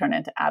up and turn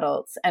into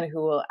adults, and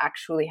who will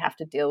actually have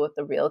to deal with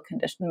the real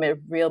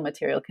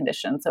material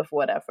conditions of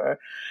whatever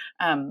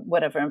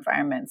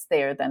environments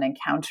they are then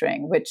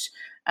encountering, which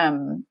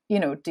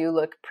do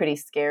look pretty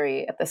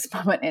scary at this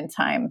moment in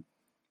time.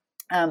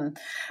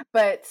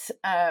 But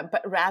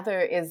rather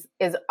is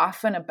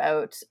often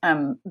about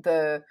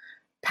the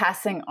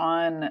passing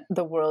on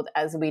the world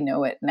as we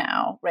know it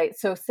now, right?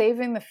 So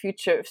saving the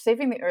future,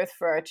 saving the earth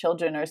for our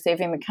children, or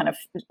saving the kind of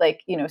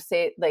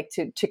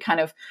to kind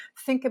of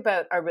think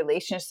about our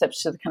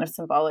relationships to the kind of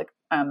symbolic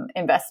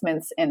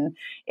investments in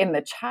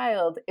the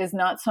child is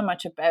not so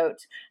much about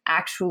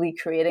actually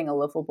creating a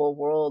livable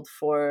world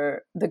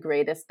for the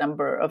greatest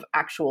number of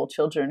actual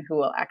children who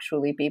will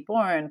actually be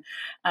born,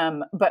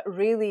 but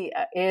really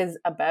is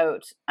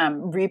about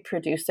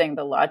reproducing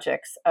the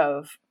logics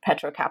of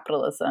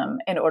petrocapitalism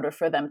in order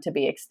for them to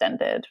be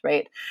extended,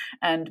 right?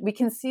 And we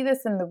can see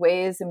this in the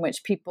ways in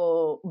which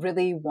people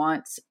really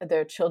want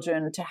their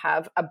children to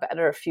have a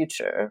better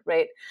future,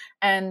 right?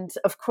 And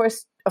of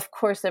course,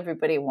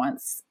 everybody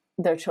wants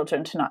their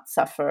children to not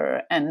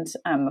suffer, and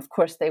of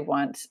course they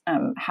want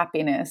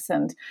happiness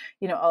and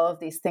all of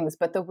these things,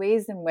 but the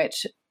ways in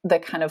which the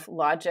kind of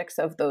logics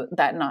of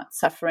that not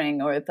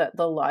suffering, or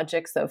the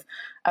logics of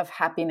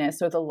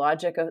happiness, or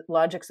the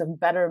logics of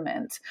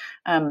betterment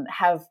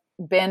have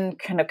been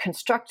kind of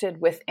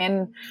constructed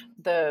within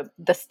the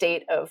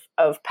state of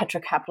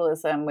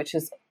petrocapitalism, which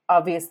is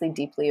obviously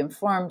deeply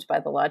informed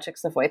by the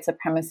logics of white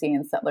supremacy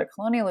and settler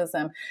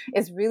colonialism,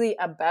 is really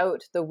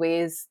about the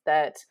ways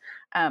that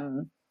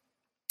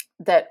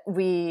that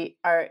we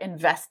are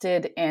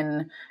invested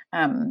in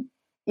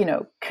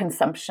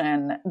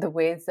consumption, the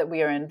ways that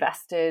we are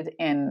invested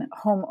in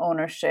home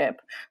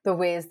ownership, the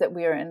ways that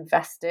we are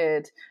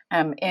invested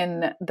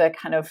in the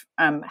kind of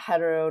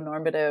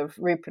heteronormative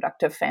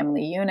reproductive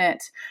family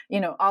unit,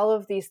 all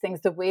of these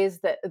things, the ways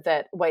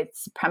that white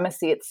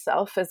supremacy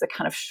itself is a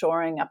kind of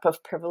shoring up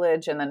of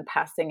privilege and then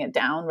passing it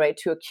down, right,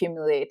 to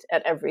accumulate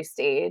at every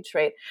stage,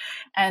 right?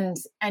 And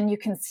you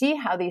can see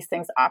how these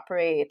things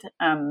operate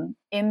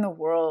in the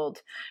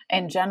world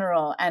in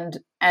general.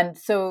 And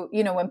so,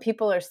 when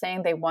people are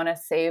saying they want to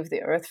save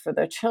the earth for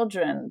their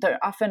children,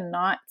 they're often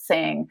not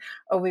saying,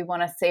 oh, we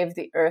want to save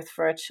the earth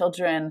for our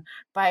children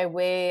by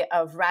way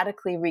of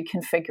radically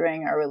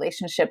reconfiguring our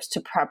relationships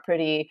to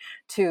property,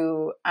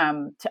 to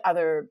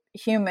other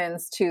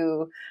humans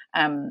to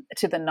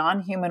the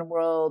non-human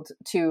world,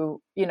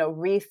 to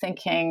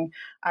rethinking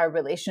our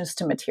relations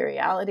to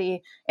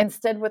materiality.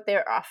 Instead, what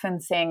they're often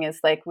saying is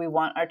like, we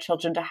want our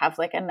children to have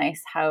like a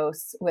nice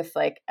house with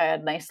like a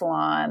nice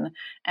lawn,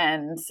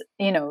 and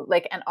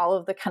and all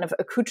of the kind of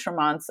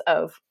accoutrements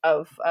of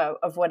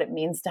what it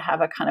means to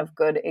have a kind of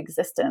good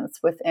existence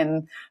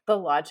within the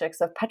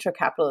logics of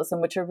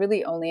petrocapitalism, which are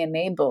really only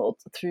enabled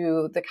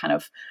through the kind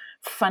of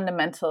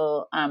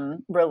fundamental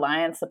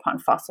reliance upon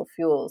fossil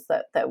fuels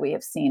that we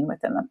have seen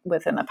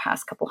within the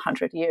past couple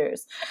hundred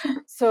years.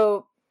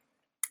 So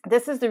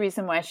this is the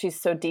reason why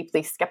she's so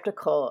deeply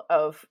skeptical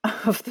of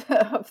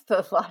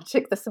the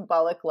logic, the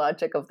symbolic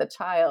logic of the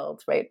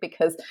child, right?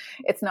 Because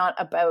it's not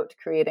about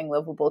creating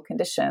livable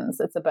conditions.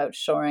 It's about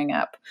shoring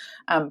up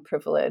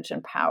privilege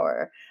and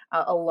power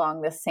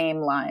along the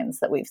same lines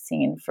that we've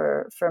seen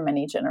for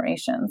many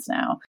generations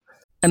now.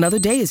 Another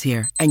day is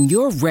here, and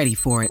you're ready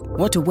for it.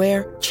 What to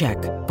wear? Check.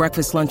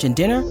 Breakfast, lunch, and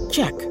dinner?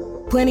 Check.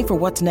 Planning for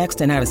what's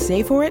next and how to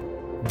save for it?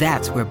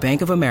 That's where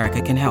Bank of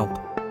America can help.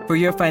 For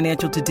your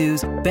financial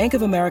to-dos, Bank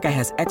of America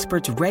has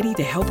experts ready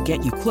to help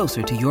get you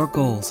closer to your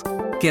goals.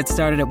 Get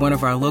started at one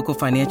of our local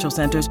financial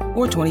centers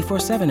or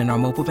 24/7 in our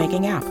mobile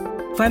banking app.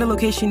 Find a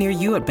location near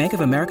you at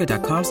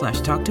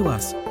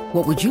bankofamerica.com/talktous.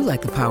 What would you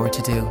like the power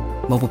to do?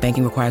 Mobile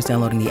banking requires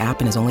downloading the app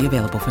and is only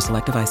available for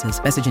select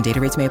devices. Message and data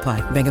rates may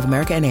apply. Bank of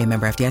America N.A.,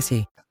 member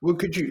FDIC. Well,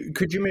 could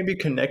you maybe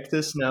connect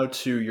this now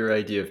to your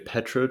idea of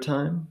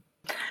petrotime?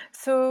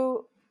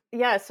 So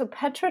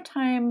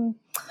petrotime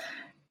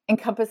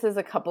encompasses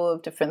a couple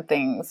of different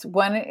things.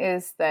 One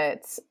is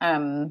that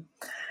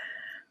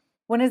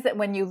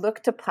when you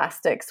look to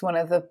plastics, one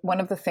of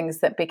the things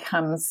that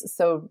becomes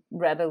so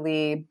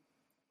readily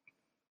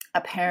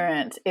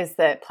apparent is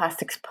that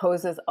plastics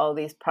poses all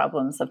these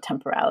problems of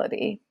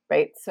temporality,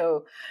 right?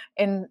 So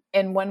in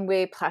one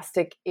way,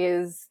 plastic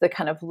is the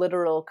kind of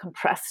literal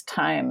compressed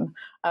time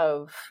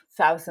of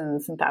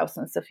thousands and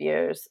thousands of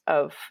years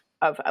of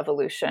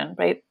evolution,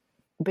 right?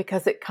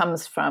 Because it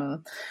comes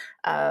from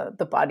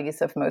the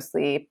bodies of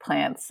mostly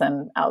plants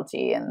and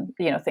algae and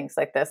things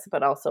like this,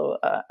 but also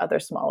other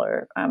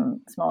smaller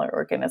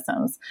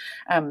organisms.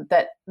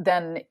 That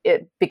then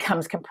it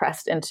becomes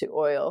compressed into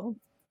oil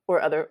or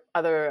other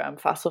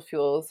fossil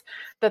fuels.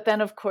 That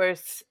then, of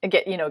course,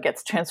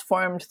 gets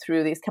transformed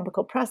through these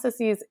chemical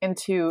processes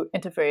into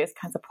various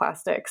kinds of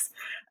plastics.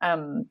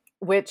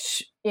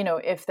 Which,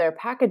 if they're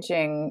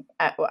packaging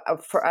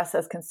for us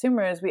as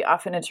consumers, we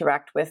often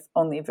interact with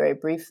only very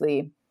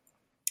briefly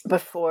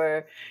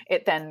before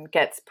it then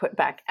gets put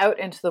back out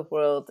into the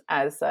world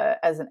as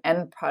an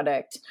end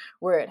product,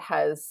 where it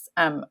has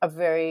a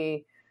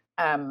very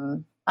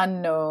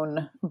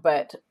unknown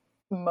but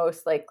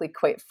most likely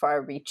quite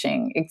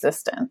far-reaching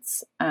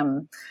existence.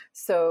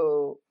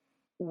 So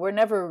we're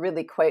never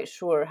really quite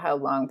sure how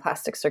long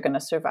plastics are going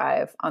to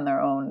survive on their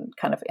own,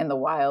 kind of in the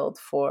wild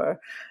or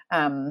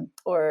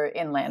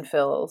in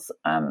landfills.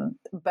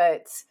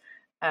 But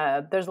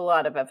there's a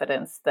lot of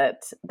evidence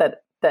that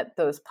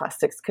those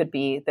plastics could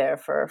be there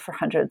for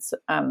hundreds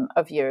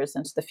of years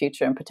into the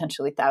future, and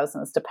potentially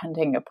thousands,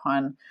 depending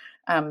upon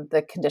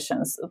the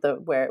conditions,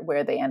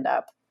 where they end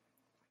up.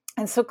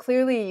 And so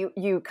clearly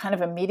you kind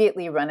of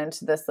immediately run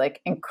into this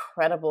like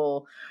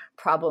incredible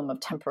problem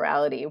of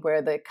temporality,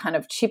 where the kind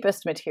of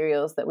cheapest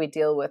materials that we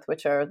deal with,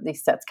 which are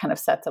these sets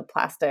of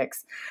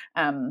plastics,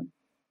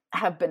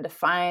 have been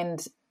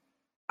defined,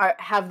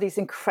 have these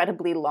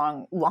incredibly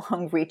long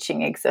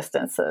reaching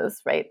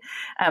existences, right?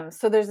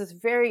 So there's this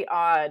very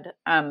odd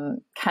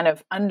kind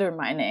of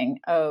undermining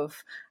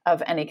of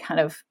any kind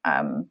of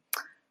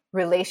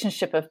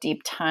relationship of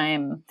deep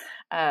time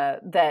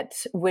that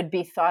would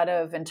be thought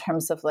of in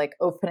terms of like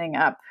opening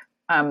up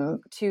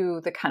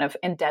to the kind of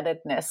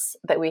indebtedness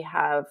that we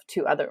have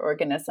to other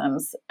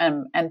organisms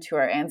and to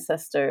our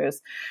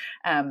ancestors.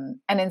 And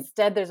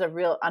instead, there's a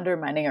real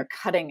undermining or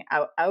cutting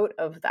out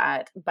of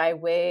that by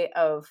way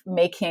of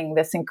making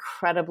this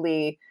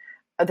incredibly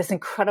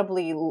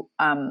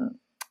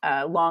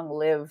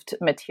long-lived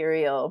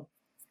material.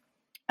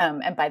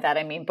 And by that,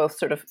 I mean both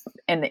sort of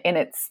in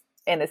its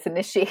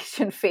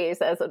initiation phase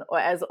as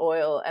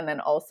oil, and then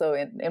also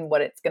in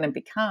what it's going to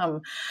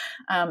become,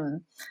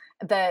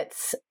 that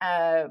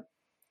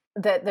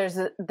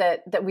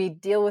we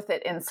deal with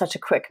it in such a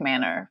quick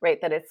manner,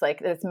 right? That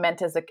it's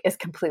meant as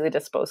completely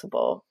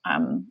disposable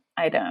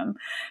item.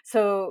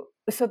 So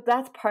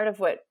that's part of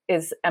what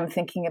I'm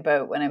thinking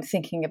about when I'm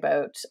thinking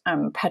about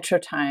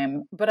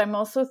petrotime. But I'm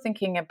also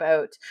thinking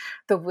about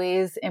the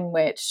ways in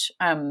which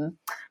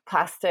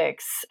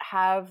plastics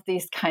have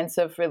these kinds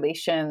of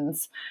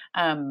relations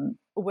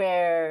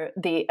where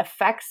the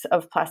effects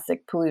of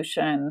plastic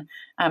pollution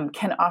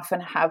can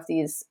often have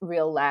these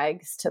real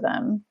lags to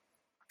them.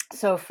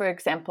 So, for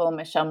example,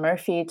 Michelle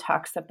Murphy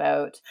talks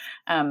about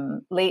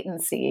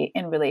latency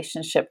in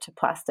relationship to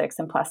plastics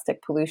and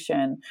plastic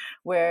pollution,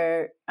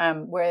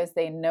 whereas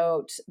they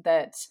note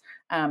that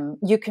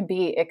you can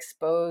be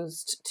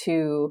exposed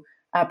to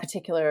a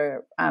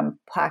particular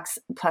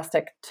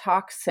plastic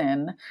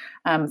toxin,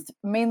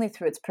 mainly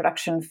through its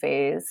production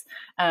phase,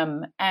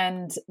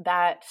 and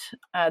that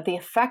the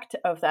effect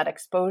of that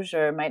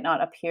exposure might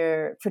not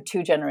appear for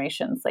 2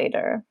 generations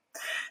later.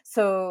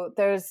 So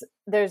there's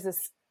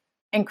this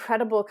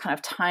incredible kind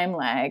of time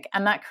lag,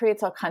 and that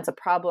creates all kinds of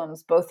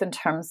problems, both in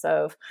terms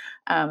of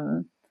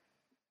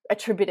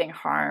attributing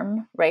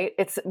harm, right?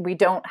 We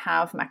don't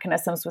have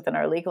mechanisms within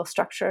our legal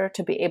structure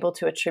to be able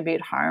to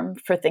attribute harm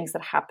for things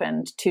that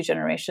happened 2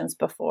 generations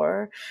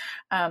before.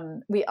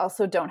 We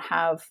also don't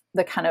have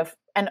the kind of,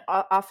 and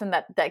often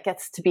that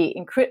gets to be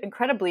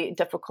incredibly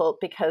difficult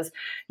because,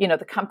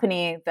 the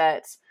company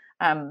that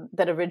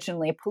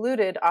originally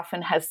polluted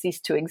often has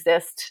ceased to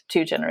exist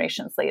 2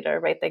 generations later,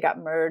 right? They got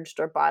merged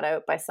or bought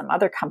out by some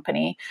other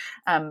company,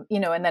 and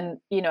then,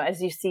 as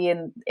you see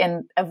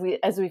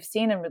as we've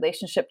seen in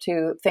relationship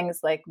to things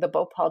like the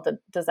Bhopal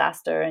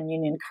disaster and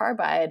Union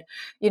Carbide,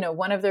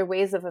 one of their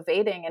ways of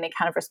evading any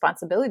kind of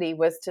responsibility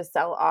was to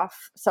sell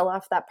off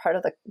that part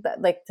of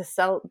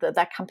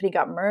that company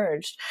got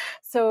merged.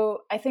 So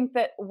I think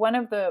that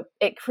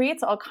it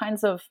creates all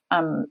kinds of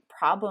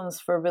problems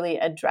for really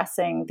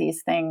addressing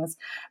these things.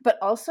 But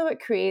also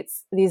it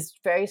creates these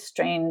very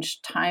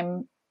strange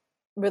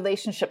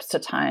relationships to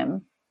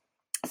time.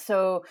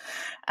 So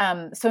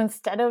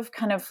instead of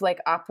kind of like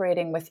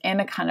operating within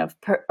a kind of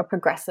a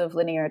progressive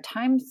linear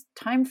time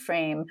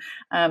frame,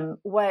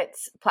 what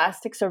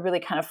plastics are really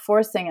kind of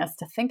forcing us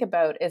to think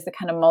about is the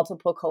kind of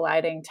multiple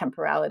colliding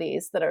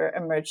temporalities that are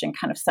emerging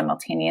kind of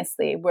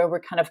simultaneously, where we're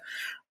kind of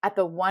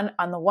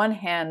on the one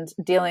hand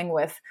dealing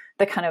with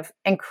the kind of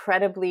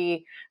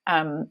incredibly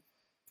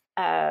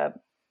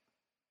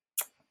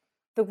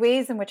the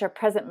ways in which our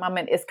present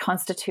moment is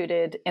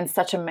constituted in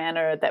such a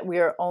manner that we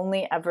are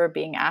only ever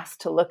being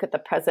asked to look at the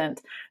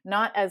present,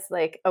 not as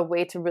like a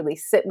way to really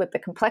sit with the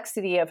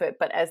complexity of it,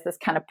 but as this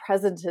kind of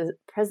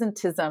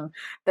presentism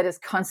that is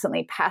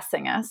constantly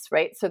passing us,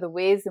 right? So the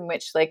ways in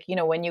which, like,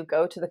 when you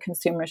go to the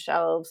consumer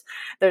shelves,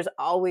 there's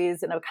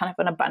always kind of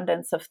an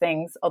abundance of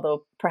things,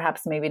 although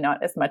perhaps maybe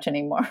not as much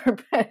anymore.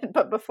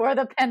 But before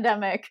the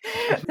pandemic,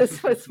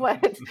 this was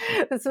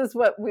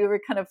what we were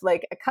kind of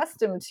like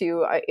accustomed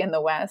to in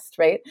the West,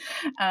 right?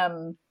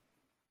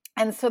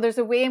 And so there's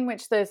a way in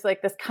which there's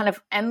like this kind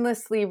of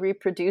endlessly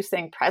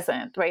reproducing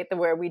present, right?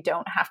 Where we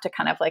don't have to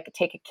kind of like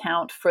take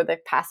account for the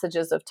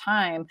passages of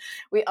time.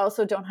 We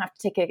also don't have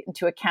to take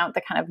into account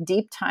the kind of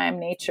deep time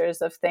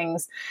natures of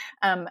things.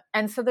 But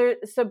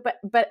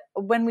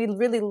when we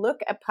really look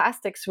at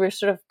plastics, we're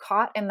sort of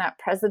caught in that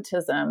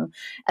presentism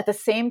at the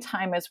same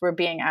time as we're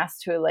being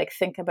asked to like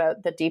think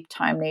about the deep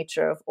time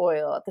nature of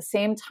oil, at the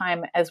same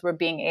time as we're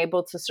being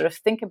able to sort of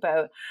think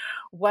about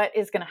what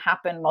is going to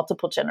happen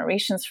multiple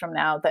generations from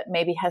now that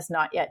maybe has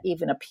not yet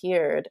even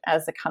appeared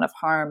as a kind of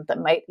harm that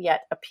might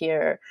yet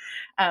appear.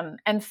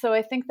 And so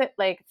I think that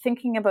like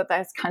thinking about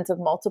those kinds of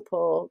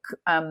multiple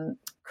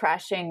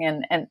crashing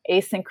and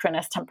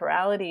asynchronous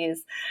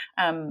temporalities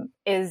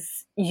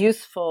is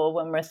useful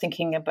when we're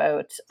thinking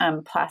about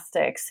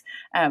plastics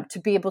to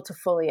be able to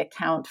fully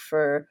account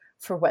for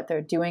what they're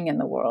doing in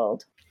the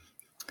world.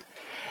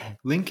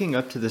 Linking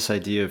up to this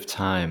idea of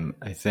time,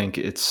 I think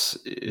it's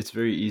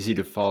very easy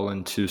to fall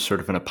into sort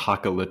of an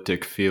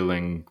apocalyptic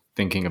feeling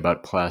thinking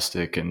about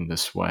plastic in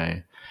this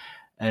way.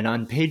 And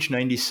on page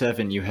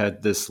 97, you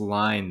had this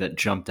line that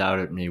jumped out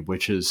at me,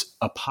 which is,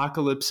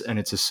 apocalypse and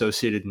its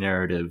associated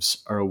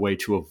narratives are a way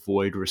to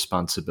avoid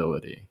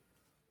responsibility.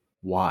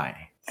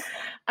 Why?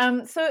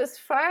 So as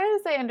far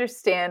as I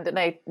understand, and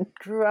I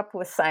grew up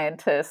with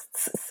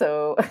scientists,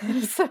 so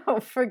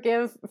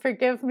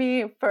forgive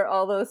me for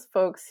all those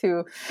folks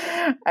who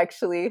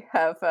actually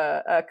have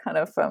a kind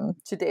of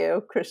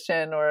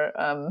Judeo-Christian or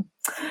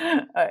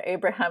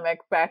Abrahamic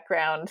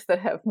background that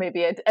have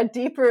maybe a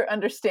deeper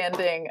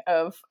understanding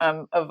of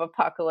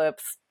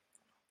apocalypse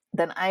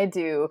than I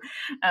do.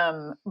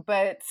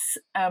 But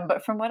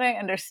from what I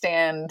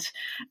understand,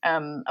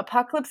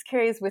 apocalypse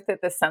carries with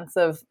it the sense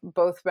of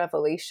both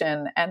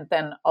revelation and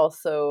then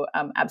also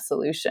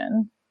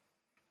absolution.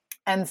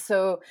 And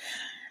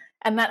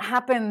that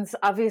happens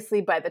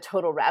obviously by the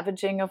total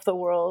ravaging of the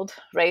world,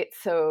 right?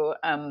 So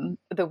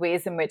the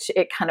ways in which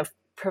it kind of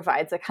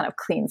provides a kind of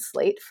clean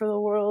slate for the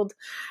world.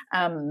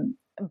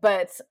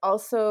 But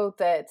also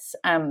that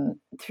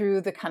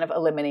through the kind of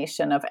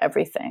elimination of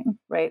everything,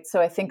 right? So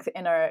I think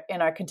in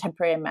our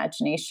contemporary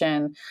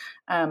imagination,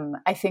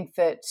 I think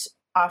that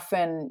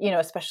often,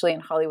 especially in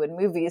Hollywood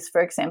movies,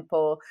 for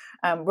example,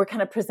 we're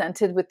kind of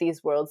presented with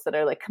these worlds that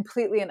are like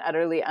completely and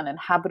utterly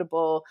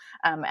uninhabitable.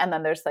 And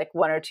then there's like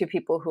 1 or 2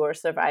 people who are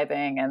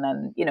surviving, and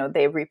then,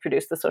 they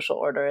reproduce the social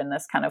order in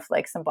this kind of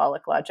like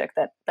symbolic logic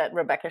that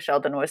Rebecca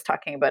Sheldon was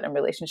talking about in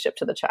relationship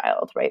to the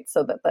child, right?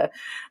 So that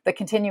the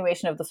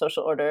continuation of the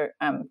social order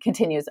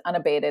continues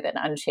unabated and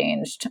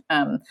unchanged.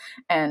 And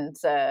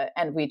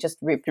we just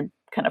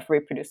kind of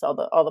reproduce all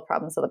the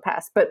problems of the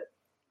past. But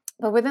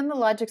But within the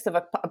logics of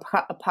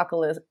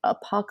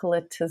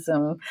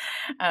apocalypticism,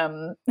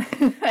 I'm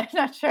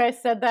not sure I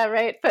said that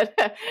right, but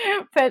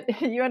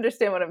you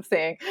understand what I'm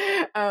saying,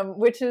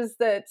 which is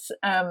that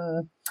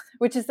I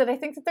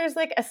think that there's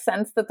like a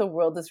sense that the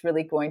world is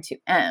really going to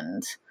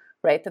end,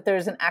 right? That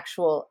there's an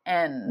actual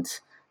end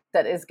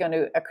that is going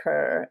to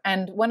occur.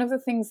 And one of the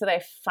things that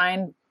I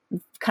find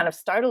kind of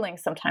startling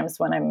sometimes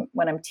when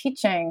I'm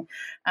teaching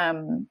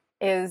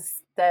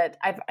is that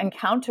I've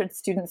encountered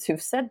students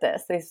who've said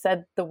this. They've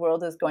said the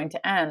world is going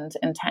to end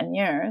in 10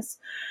 years,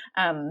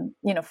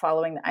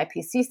 following the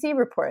IPCC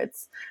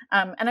reports.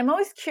 And I'm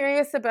always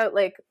curious about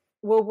like,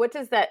 well, what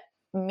does that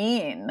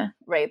mean,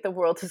 right? The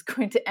world is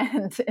going to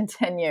end in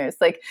 10 years.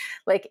 Like,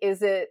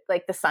 is it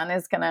like the sun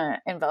is going to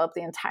envelop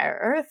the entire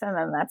earth and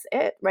then that's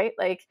it, right?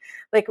 Like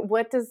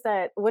what is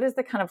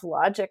the kind of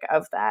logic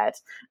of that?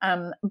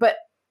 But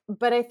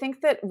I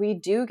think that we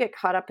do get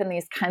caught up in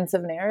these kinds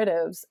of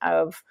narratives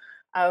of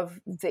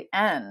the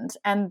end.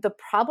 And the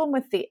problem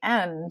with the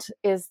end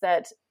is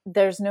that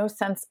there's no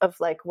sense of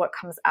like what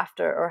comes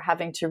after or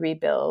having to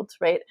rebuild,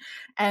 right?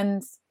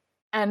 And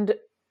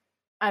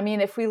I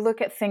mean, if we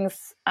look at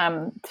things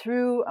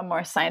through a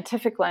more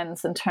scientific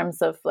lens in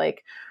terms of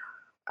like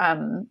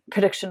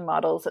prediction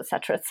models, et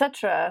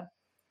cetera,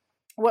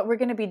 what we're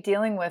going to be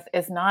dealing with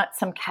is not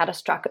some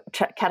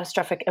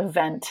catastrophic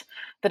event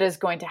that is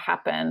going to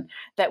happen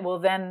that will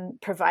then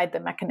provide the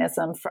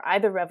mechanism for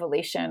either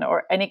revelation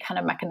or any kind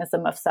of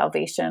mechanism of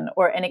salvation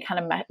or any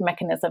kind of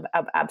mechanism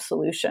of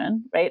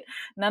absolution, right?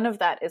 None of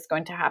that is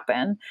going to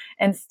happen.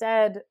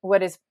 Instead,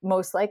 what is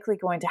most likely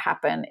going to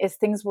happen is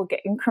things will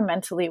get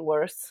incrementally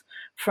worse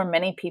for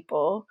many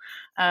people,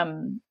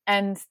 and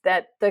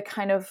that the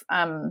kind of,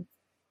 and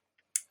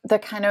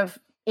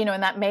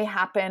that may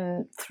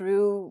happen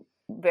through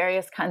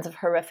various kinds of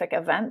horrific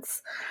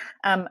events,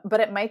 but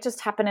it might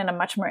just happen in a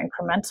much more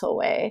incremental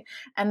way.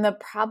 And the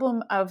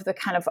problem of the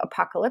kind of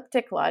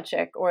apocalyptic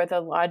logic or the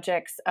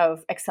logics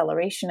of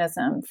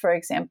accelerationism, for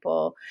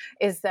example,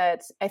 is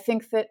that I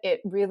think that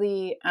it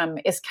really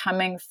is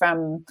coming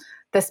from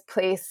this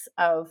place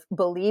of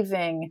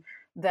believing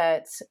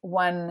that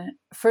one,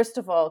 first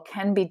of all,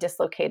 can be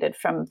dislocated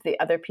from the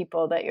other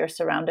people that you're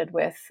surrounded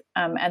with,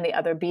 and the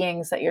other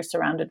beings that you're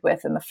surrounded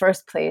with in the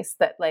first place,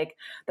 that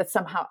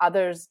somehow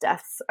others'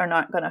 deaths are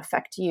not going to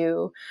affect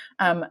you,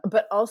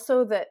 but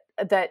also that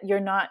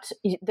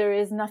there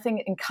is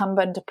nothing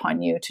incumbent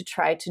upon you to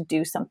try to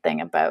do something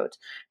about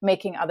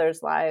making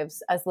others'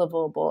 lives as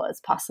livable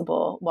as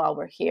possible while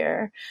we're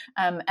here.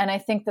 And I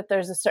think that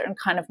there's a certain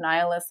kind of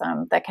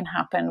nihilism that can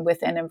happen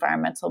within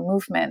environmental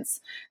movements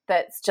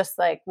that's just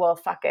like, well,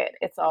 fuck it.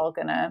 It's all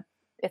gonna,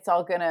 it's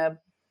going to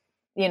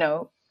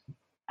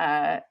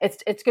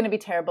be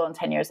terrible in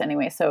 10 years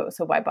anyway. So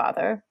why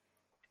bother?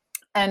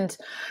 And,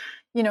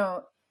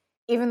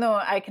 even though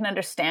I can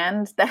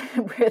understand that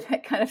where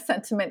that kind of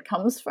sentiment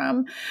comes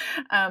from,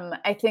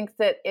 I think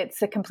that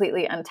it's a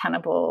completely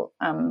untenable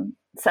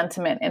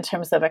sentiment in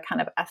terms of a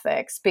kind of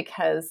ethics,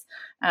 because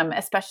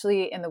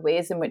especially in the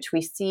ways in which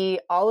we see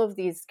all of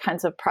these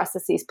kinds of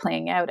processes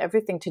playing out,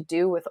 everything to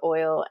do with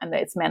oil and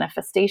its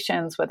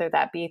manifestations, whether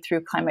that be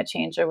through climate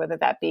change or whether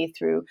that be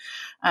through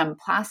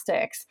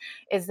plastics,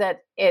 is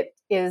that it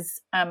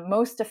is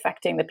most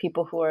affecting the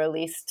people who are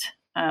least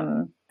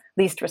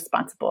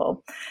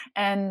responsible.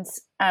 And,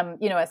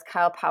 as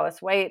Kyle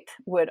Powys-White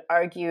would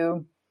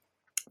argue,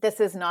 this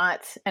is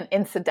not an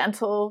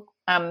incidental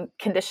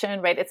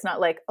condition, right? It's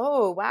not like,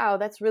 oh, wow,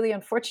 that's really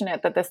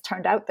unfortunate that this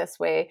turned out this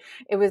way.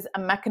 It was a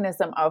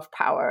mechanism of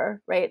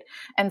power, right?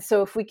 And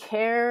so if we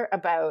care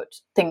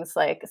about things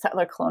like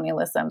settler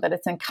colonialism, that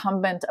it's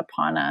incumbent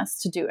upon us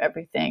to do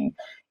everything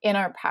in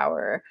our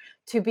power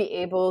to be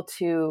able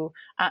to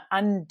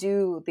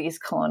undo these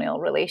colonial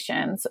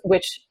relations,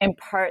 which in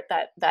part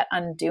that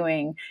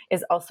undoing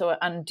is also an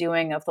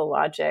undoing of the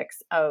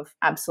logics of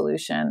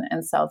absolution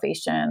and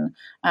salvation,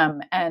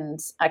 and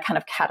a kind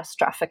of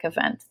catastrophic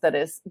event that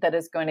is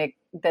going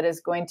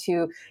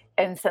to,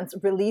 in a sense,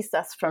 release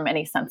us from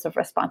any sense of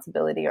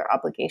responsibility or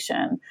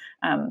obligation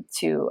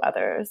to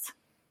others.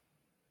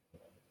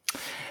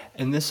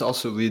 And this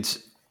also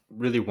leads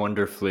really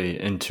wonderfully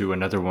into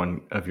another one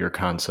of your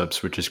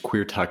concepts, which is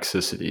queer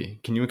toxicity.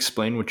 Can you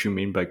explain what you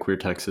mean by queer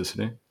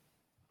toxicity?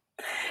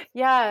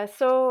 Yeah.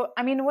 So,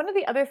 I mean, one of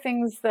the other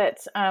things that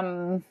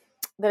I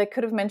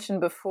could have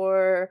mentioned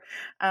before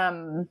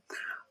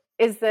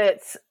is that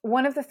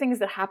one of the things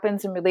that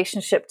happens in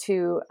relationship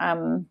to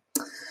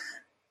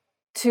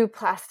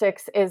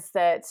plastics is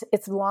that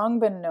it's long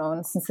been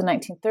known since the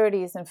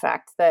 1930s, in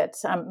fact, that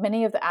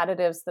many of the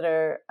additives that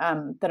are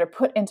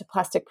put into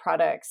plastic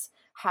products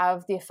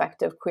have the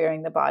effect of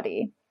queering the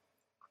body.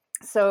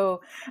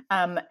 So,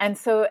 and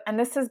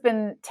this has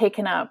been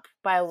taken up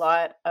by a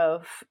lot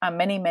of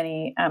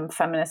many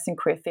feminists and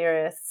queer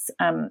theorists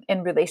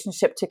in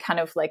relationship to kind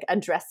of like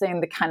addressing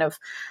the kind of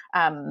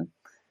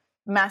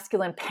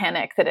masculine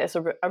panic that has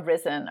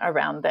arisen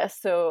around this.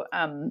 So,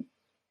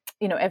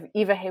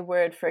 Eva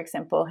Hayward, for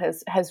example,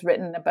 has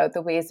written about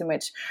the ways in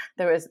which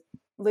there was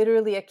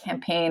literally a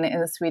campaign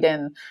in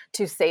Sweden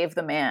to save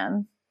the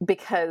man,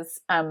 because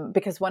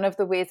one of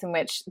the ways in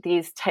which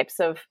these types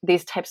of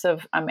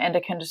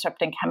endocrine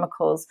disrupting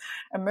chemicals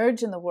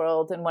emerge in the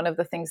world, and one of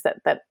the things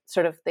that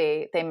sort of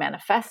they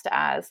manifest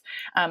as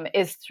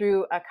is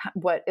through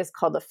what is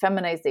called the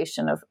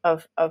feminization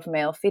of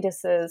male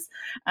fetuses,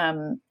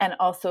 and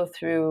also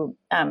through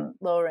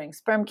lowering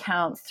sperm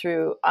counts,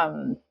 through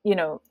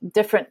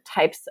different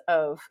types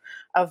of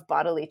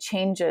bodily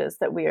changes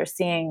that we are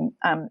seeing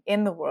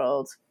in the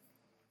world.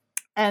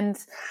 And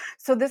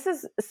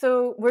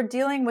so we're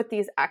dealing with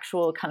these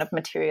actual kind of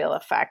material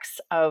effects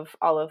of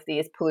all of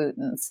these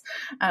pollutants.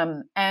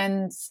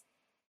 And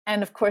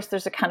of course,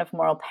 there's a kind of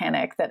moral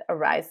panic that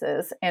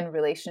arises in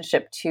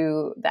relationship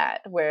to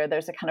that, where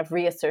there's a kind of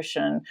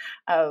reassertion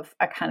of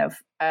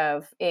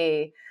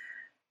a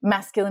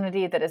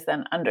masculinity that is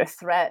then under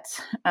threat,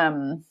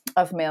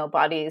 of male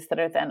bodies that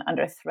are then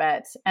under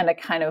threat, and a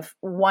kind of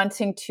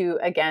wanting to,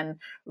 again,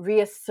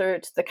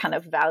 reassert the kind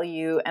of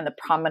value and the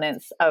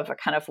prominence of a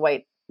kind of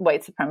white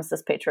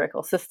supremacist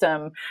patriarchal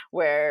system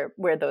where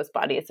those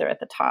bodies are at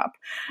the top.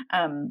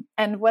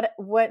 And what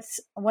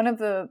one of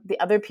the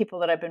other people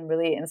that I've been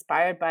really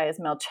inspired by is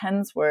Mel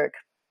Chen's work.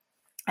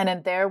 And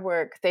in their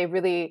work,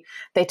 they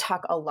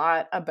talk a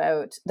lot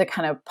about the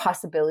kind of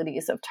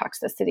possibilities of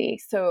toxicity.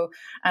 So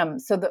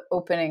the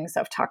openings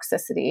of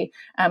toxicity,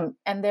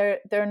 and they're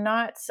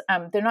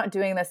not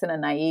doing this in a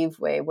naive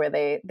way where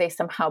they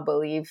somehow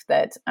believe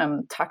that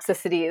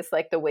toxicity is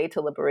like the way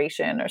to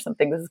liberation or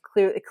something. This is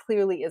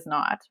clearly is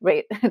not,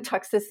 right?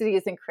 Toxicity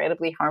is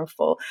incredibly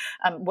harmful.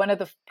 One of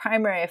the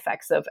primary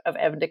effects of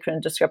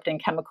endocrine disrupting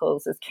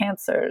chemicals is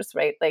cancers,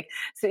 right? Like,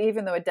 so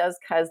even though it does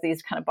cause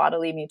these kind of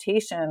bodily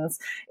mutations,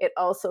 it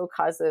also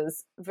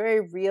causes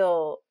very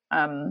real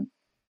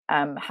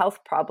health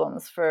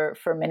problems for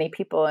many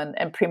people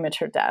and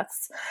premature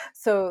deaths.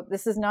 So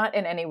this is not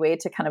in any way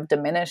to kind of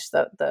diminish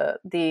the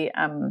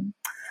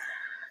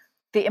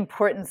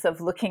importance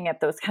of looking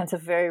at those kinds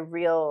of very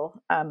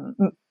real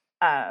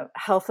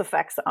health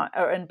effects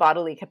in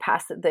bodily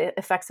capacity, the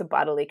effects of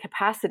bodily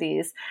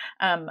capacities,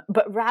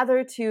 but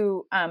rather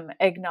to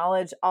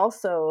acknowledge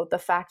also the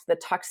fact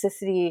that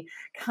toxicity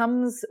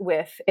comes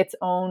with its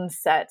own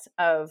set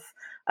of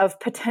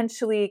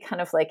potentially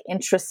kind of like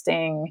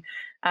interesting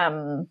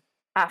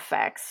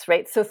affects,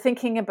 right? So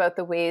thinking about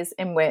the ways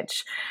in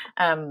which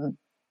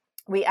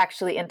we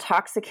actually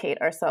intoxicate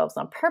ourselves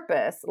on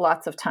purpose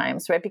lots of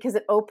times, right? Because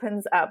it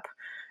opens up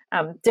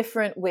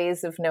different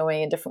ways of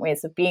knowing and different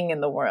ways of being in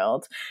the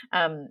world.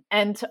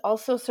 And to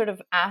also sort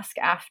of ask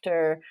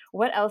after,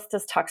 what else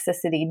does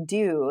toxicity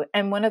do?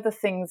 And one of the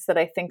things that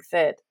I think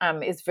that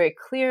is very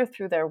clear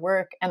through their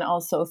work, and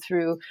also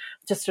through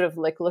just sort of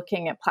like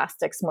looking at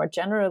plastics more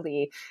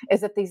generally,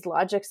 is that these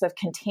logics of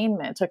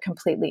containment are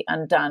completely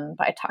undone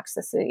by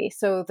toxicity.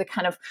 So the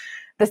kind of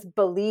this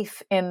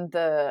belief in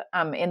the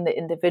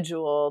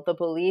individual, the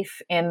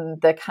belief in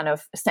the kind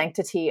of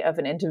sanctity of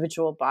an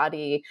individual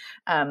body,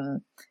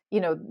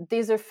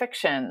 these are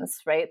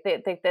fictions, right?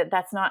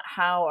 That's not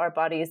how our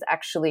bodies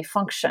actually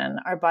function.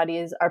 Our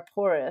bodies are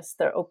porous.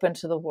 They're open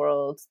to the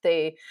world.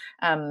 They,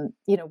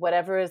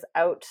 whatever is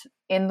out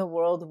in the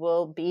world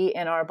will be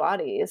in our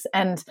bodies.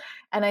 And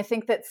I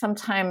think that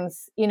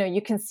sometimes,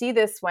 you can see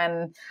this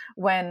when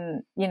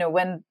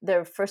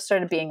there first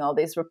started being all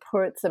these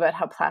reports about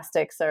how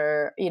plastics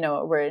are,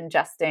 we're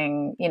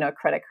ingesting,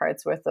 credit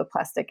cards worth of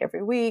plastic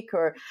every week,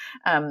 or,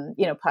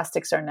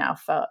 plastics are now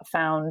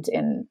found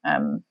in,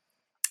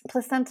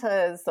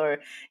 placentas, or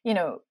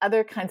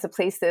other kinds of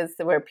places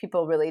where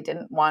people really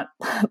didn't want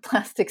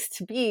plastics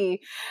to be.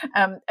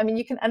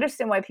 You can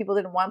understand why people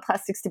didn't want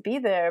plastics to be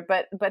there,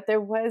 but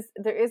there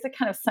is a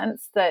kind of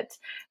sense that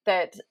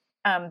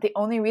the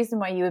only reason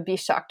why you would be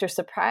shocked or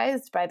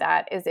surprised by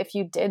that is if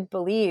you did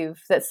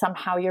believe that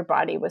somehow your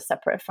body was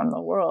separate from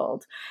the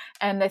world.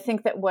 And I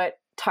think that what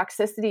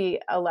toxicity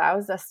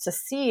allows us to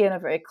see in a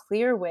very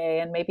clear way,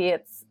 and maybe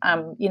it's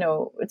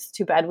it's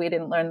too bad we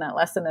didn't learn that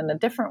lesson in a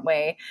different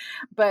way,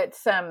 but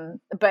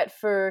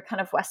for kind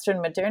of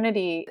Western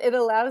modernity, it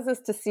allows us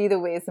to see the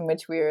ways in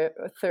which we're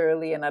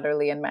thoroughly and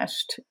utterly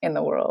enmeshed in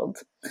the world.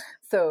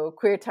 So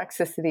queer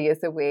toxicity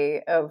is a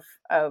way of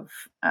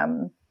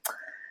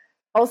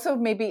also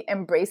maybe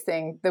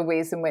embracing the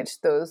ways in which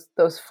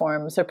those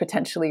forms are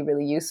potentially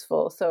really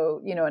useful.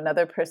 So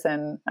another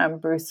person,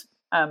 Bruce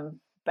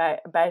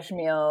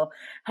Bajmiel,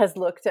 has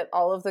looked at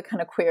all of the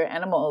kind of queer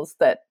animals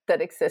that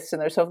exist, and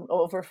there's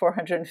over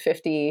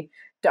 450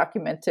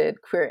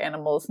 documented queer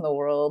animals in the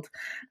world.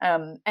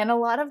 And a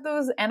lot of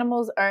those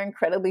animals are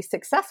incredibly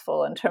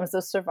successful in terms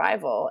of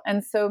survival.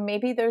 And so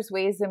maybe there's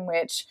ways in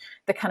which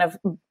the kind of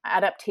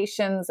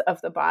adaptations of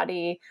the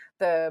body,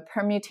 the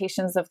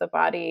permutations of the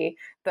body,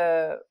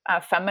 the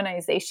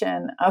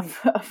feminization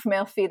of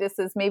male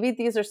fetuses, maybe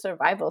these are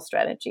survival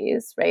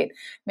strategies, right?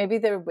 Maybe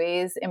there are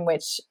ways in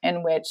which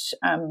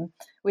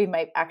we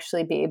might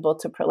actually be able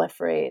to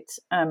proliferate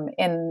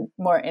in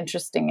more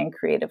interesting and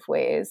creative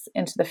ways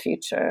into the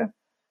future.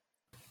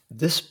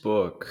 This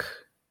book,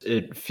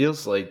 it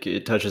feels like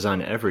it touches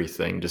on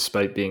everything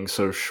despite being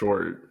so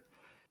short.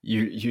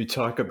 You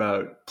talk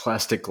about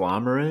plastic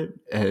agglomerate,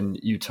 and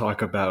you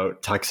talk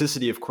about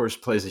toxicity, of course,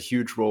 plays a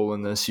huge role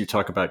in this. You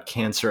talk about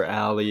Cancer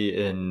Alley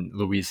in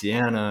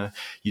Louisiana.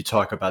 You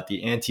talk about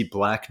the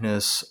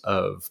anti-blackness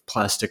of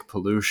plastic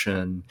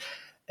pollution.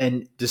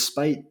 And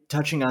despite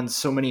touching on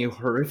so many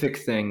horrific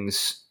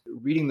things,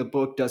 reading the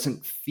book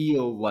doesn't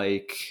feel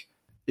like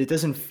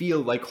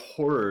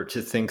horror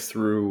to think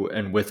through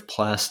and with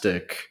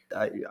plastic.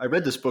 I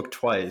read this book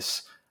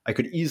twice. I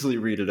could easily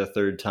read it a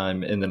third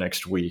time in the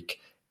next week.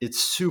 It's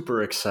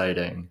super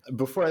exciting.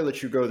 Before I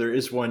let you go, there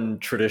is one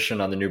tradition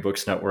on the New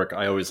Books Network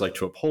I always like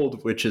to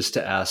uphold, which is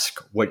to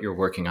ask what you're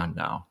working on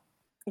now.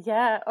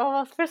 Yeah. Oh,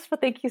 well, first of all,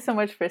 thank you so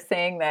much for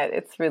saying that.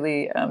 It's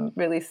really,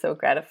 really so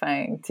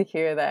gratifying to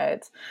hear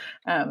that.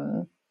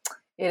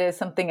 It is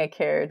something I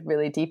cared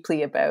really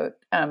deeply about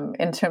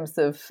in terms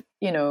of,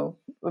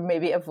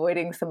 maybe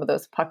avoiding some of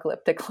those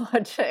apocalyptic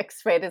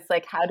logics, right? It's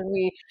like, how do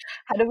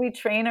we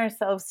train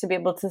ourselves to be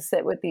able to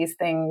sit with these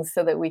things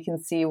so that we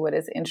can see what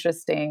is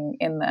interesting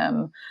in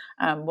them,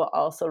 while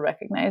also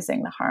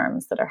recognizing the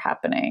harms that are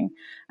happening.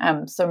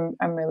 So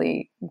I'm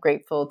really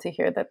grateful to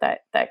hear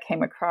that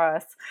came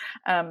across.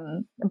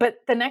 But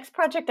the next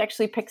project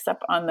actually picks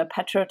up on the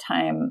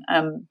Petrotime,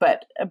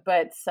 but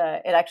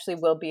it actually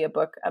will be a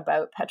book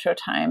about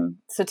Petrotime.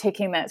 So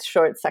taking that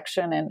short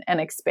section and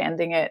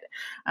expanding it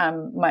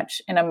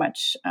in a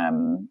much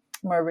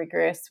more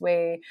rigorous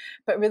way,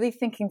 but really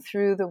thinking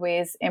through the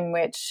ways in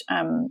which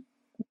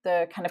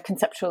the kind of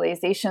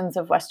conceptualizations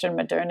of Western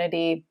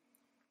modernity,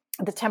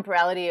 the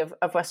temporality of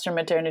Western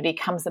modernity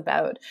comes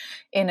about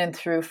in and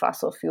through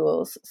fossil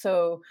fuels.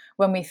 So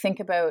when we think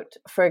about,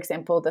 for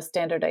example, the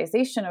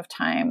standardization of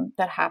time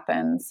that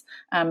happens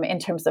in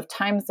terms of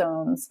time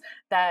zones,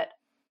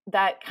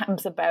 that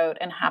comes about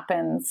and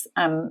happens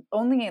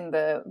only in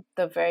the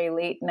very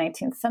late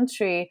 19th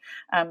century,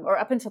 or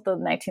up until the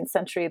 19th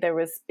century, there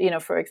was,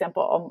 for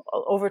example,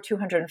 over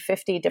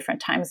 250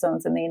 different time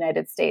zones in the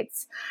United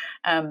States.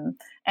 And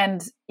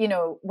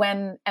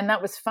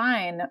that was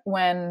fine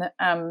when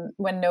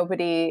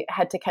nobody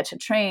had to catch a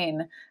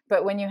train,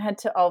 but when you had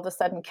to all of a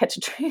sudden catch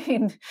a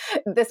train,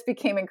 this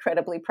became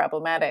incredibly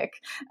problematic.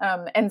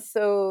 And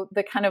so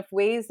the kind of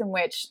ways in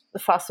which the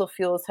fossil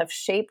fuels have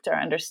shaped our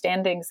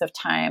understandings of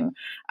time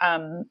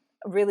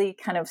really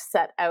kind of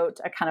set out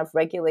a kind of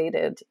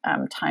regulated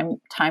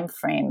time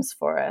frames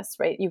for us,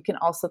 right? You can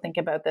also think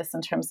about this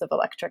in terms of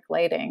electric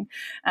lighting.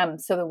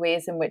 So the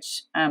ways in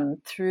which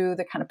through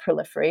the kind of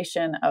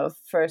proliferation of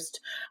first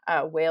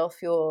whale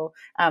fuel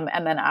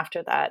and then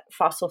after that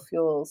fossil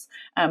fuels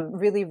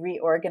really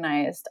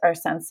reorganized our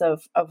sense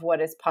of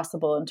what is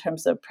possible in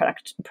terms of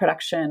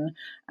production,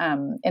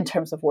 in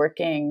terms of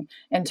working,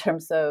 in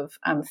terms of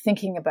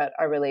thinking about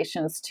our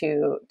relations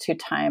to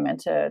time and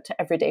to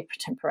everyday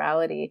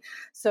temporality.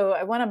 So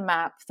I want to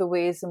map the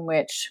ways in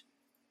which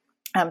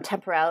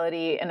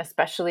temporality, and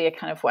especially a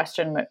kind of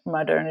Western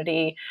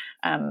modernity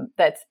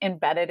that's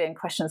embedded in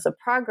questions of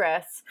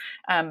progress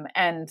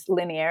and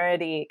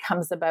linearity,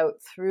 comes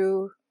about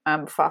through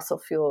fossil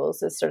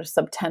fuels, is sort of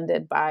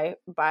subtended by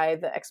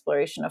the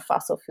exploration of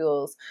fossil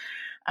fuels.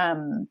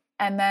 And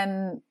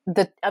then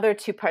the other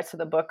two parts of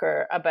the book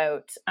are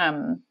about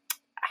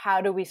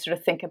how do we sort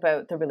of think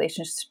about the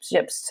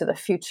relationships to the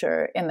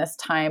future in this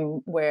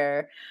time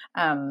where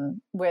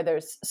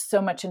there's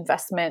so much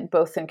investment,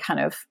 both in kind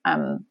of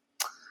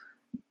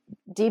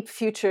deep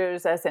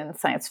futures, as in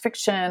science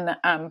fiction,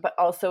 but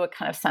also a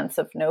kind of sense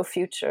of no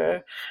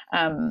future,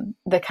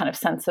 the kind of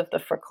sense of the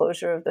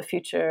foreclosure of the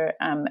future.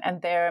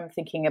 And there I'm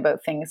thinking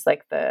about things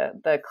like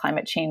the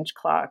climate change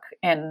clock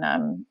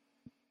in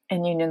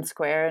Union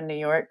Square in New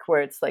York,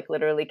 where it's like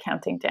literally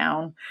counting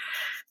down,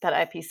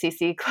 that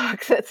IPCC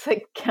clock that's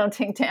like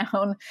counting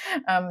down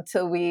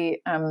till we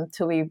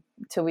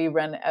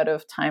run out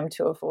of time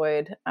to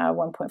avoid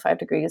 1.5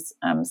 degrees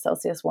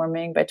Celsius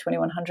warming by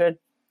 2100.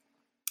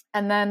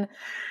 And then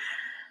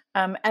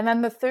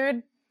the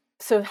third.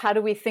 So how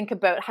do we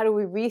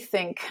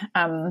rethink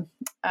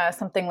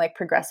something like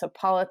progressive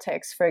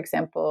politics, for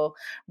example,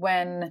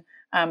 when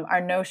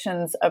our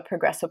notions of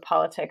progressive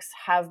politics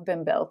have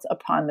been built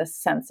upon this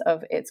sense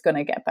of it's going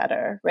to get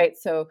better, right?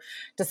 So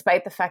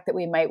despite the fact that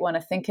we might want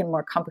to think in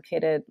more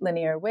complicated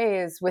linear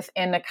ways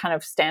within a kind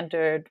of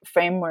standard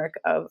framework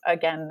of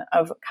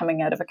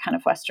coming out of a kind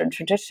of Western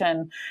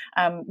tradition,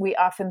 we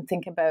often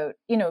think about,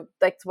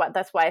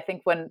 that's why I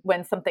think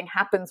when something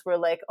happens, we're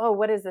like, oh,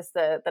 what is this,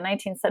 the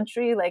 19th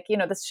century? Like,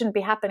 this shouldn't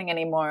be happening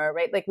anymore,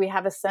 right? Like we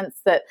have a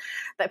sense that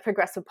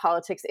progressive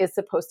politics is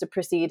supposed to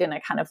proceed in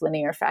a kind of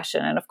linear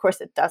fashion. And of course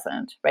it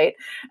doesn't, right?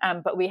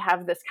 But we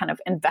have this kind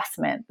of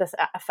investment, this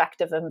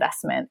effective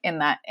investment in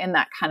that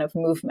kind of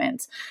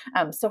movement.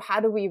 So how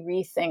do we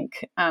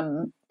rethink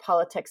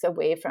politics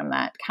away from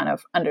that kind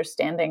of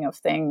understanding of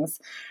things?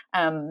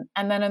 And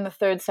then in the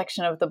third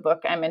section of the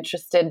book, I'm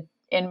interested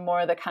in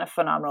more the kind of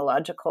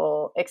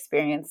phenomenological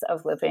experience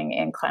of living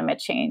in climate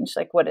change.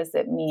 Like, what does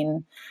it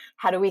mean?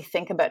 How do we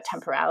think about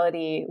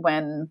temporality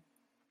when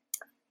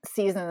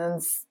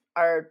seasons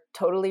are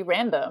totally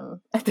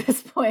random, at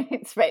this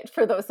point, right?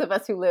 For those of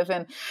us who live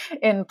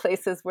in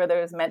places where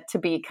there's meant to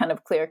be kind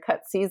of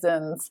clear-cut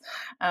seasons,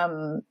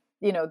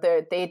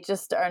 they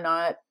just are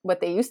not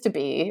what they used to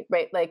be,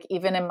 right? Like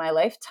even in my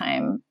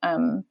lifetime,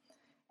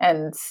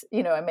 and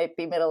I might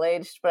be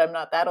middle-aged, but I'm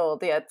not that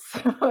old yet.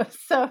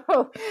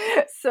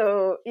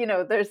 So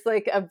there's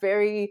like a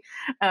very,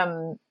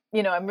 I'm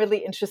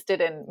really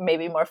interested in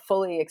maybe more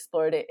fully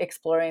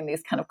exploring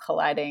these kind of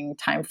colliding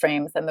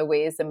timeframes and the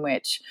ways in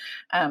which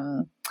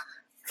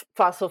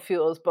fossil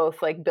fuels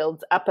both like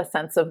builds up a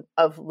sense of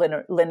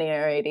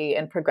linearity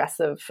and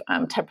progressive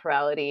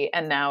temporality,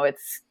 and now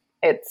it's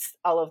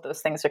all of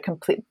those things are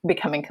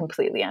becoming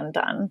completely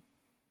undone.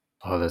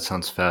 Oh, that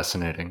sounds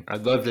fascinating.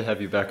 I'd love to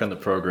have you back on the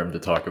program to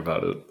talk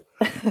about it.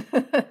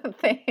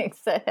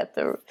 Thanks. I had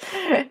to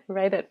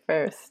write it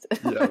first.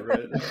 Yeah,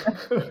 right.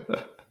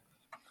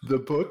 The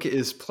book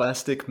is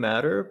Plastic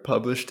Matter,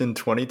 published in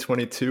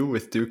 2022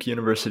 with Duke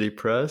University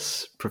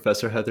Press.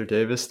 Professor Heather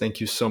Davis, thank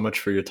you so much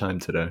for your time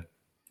today.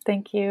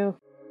 Thank you.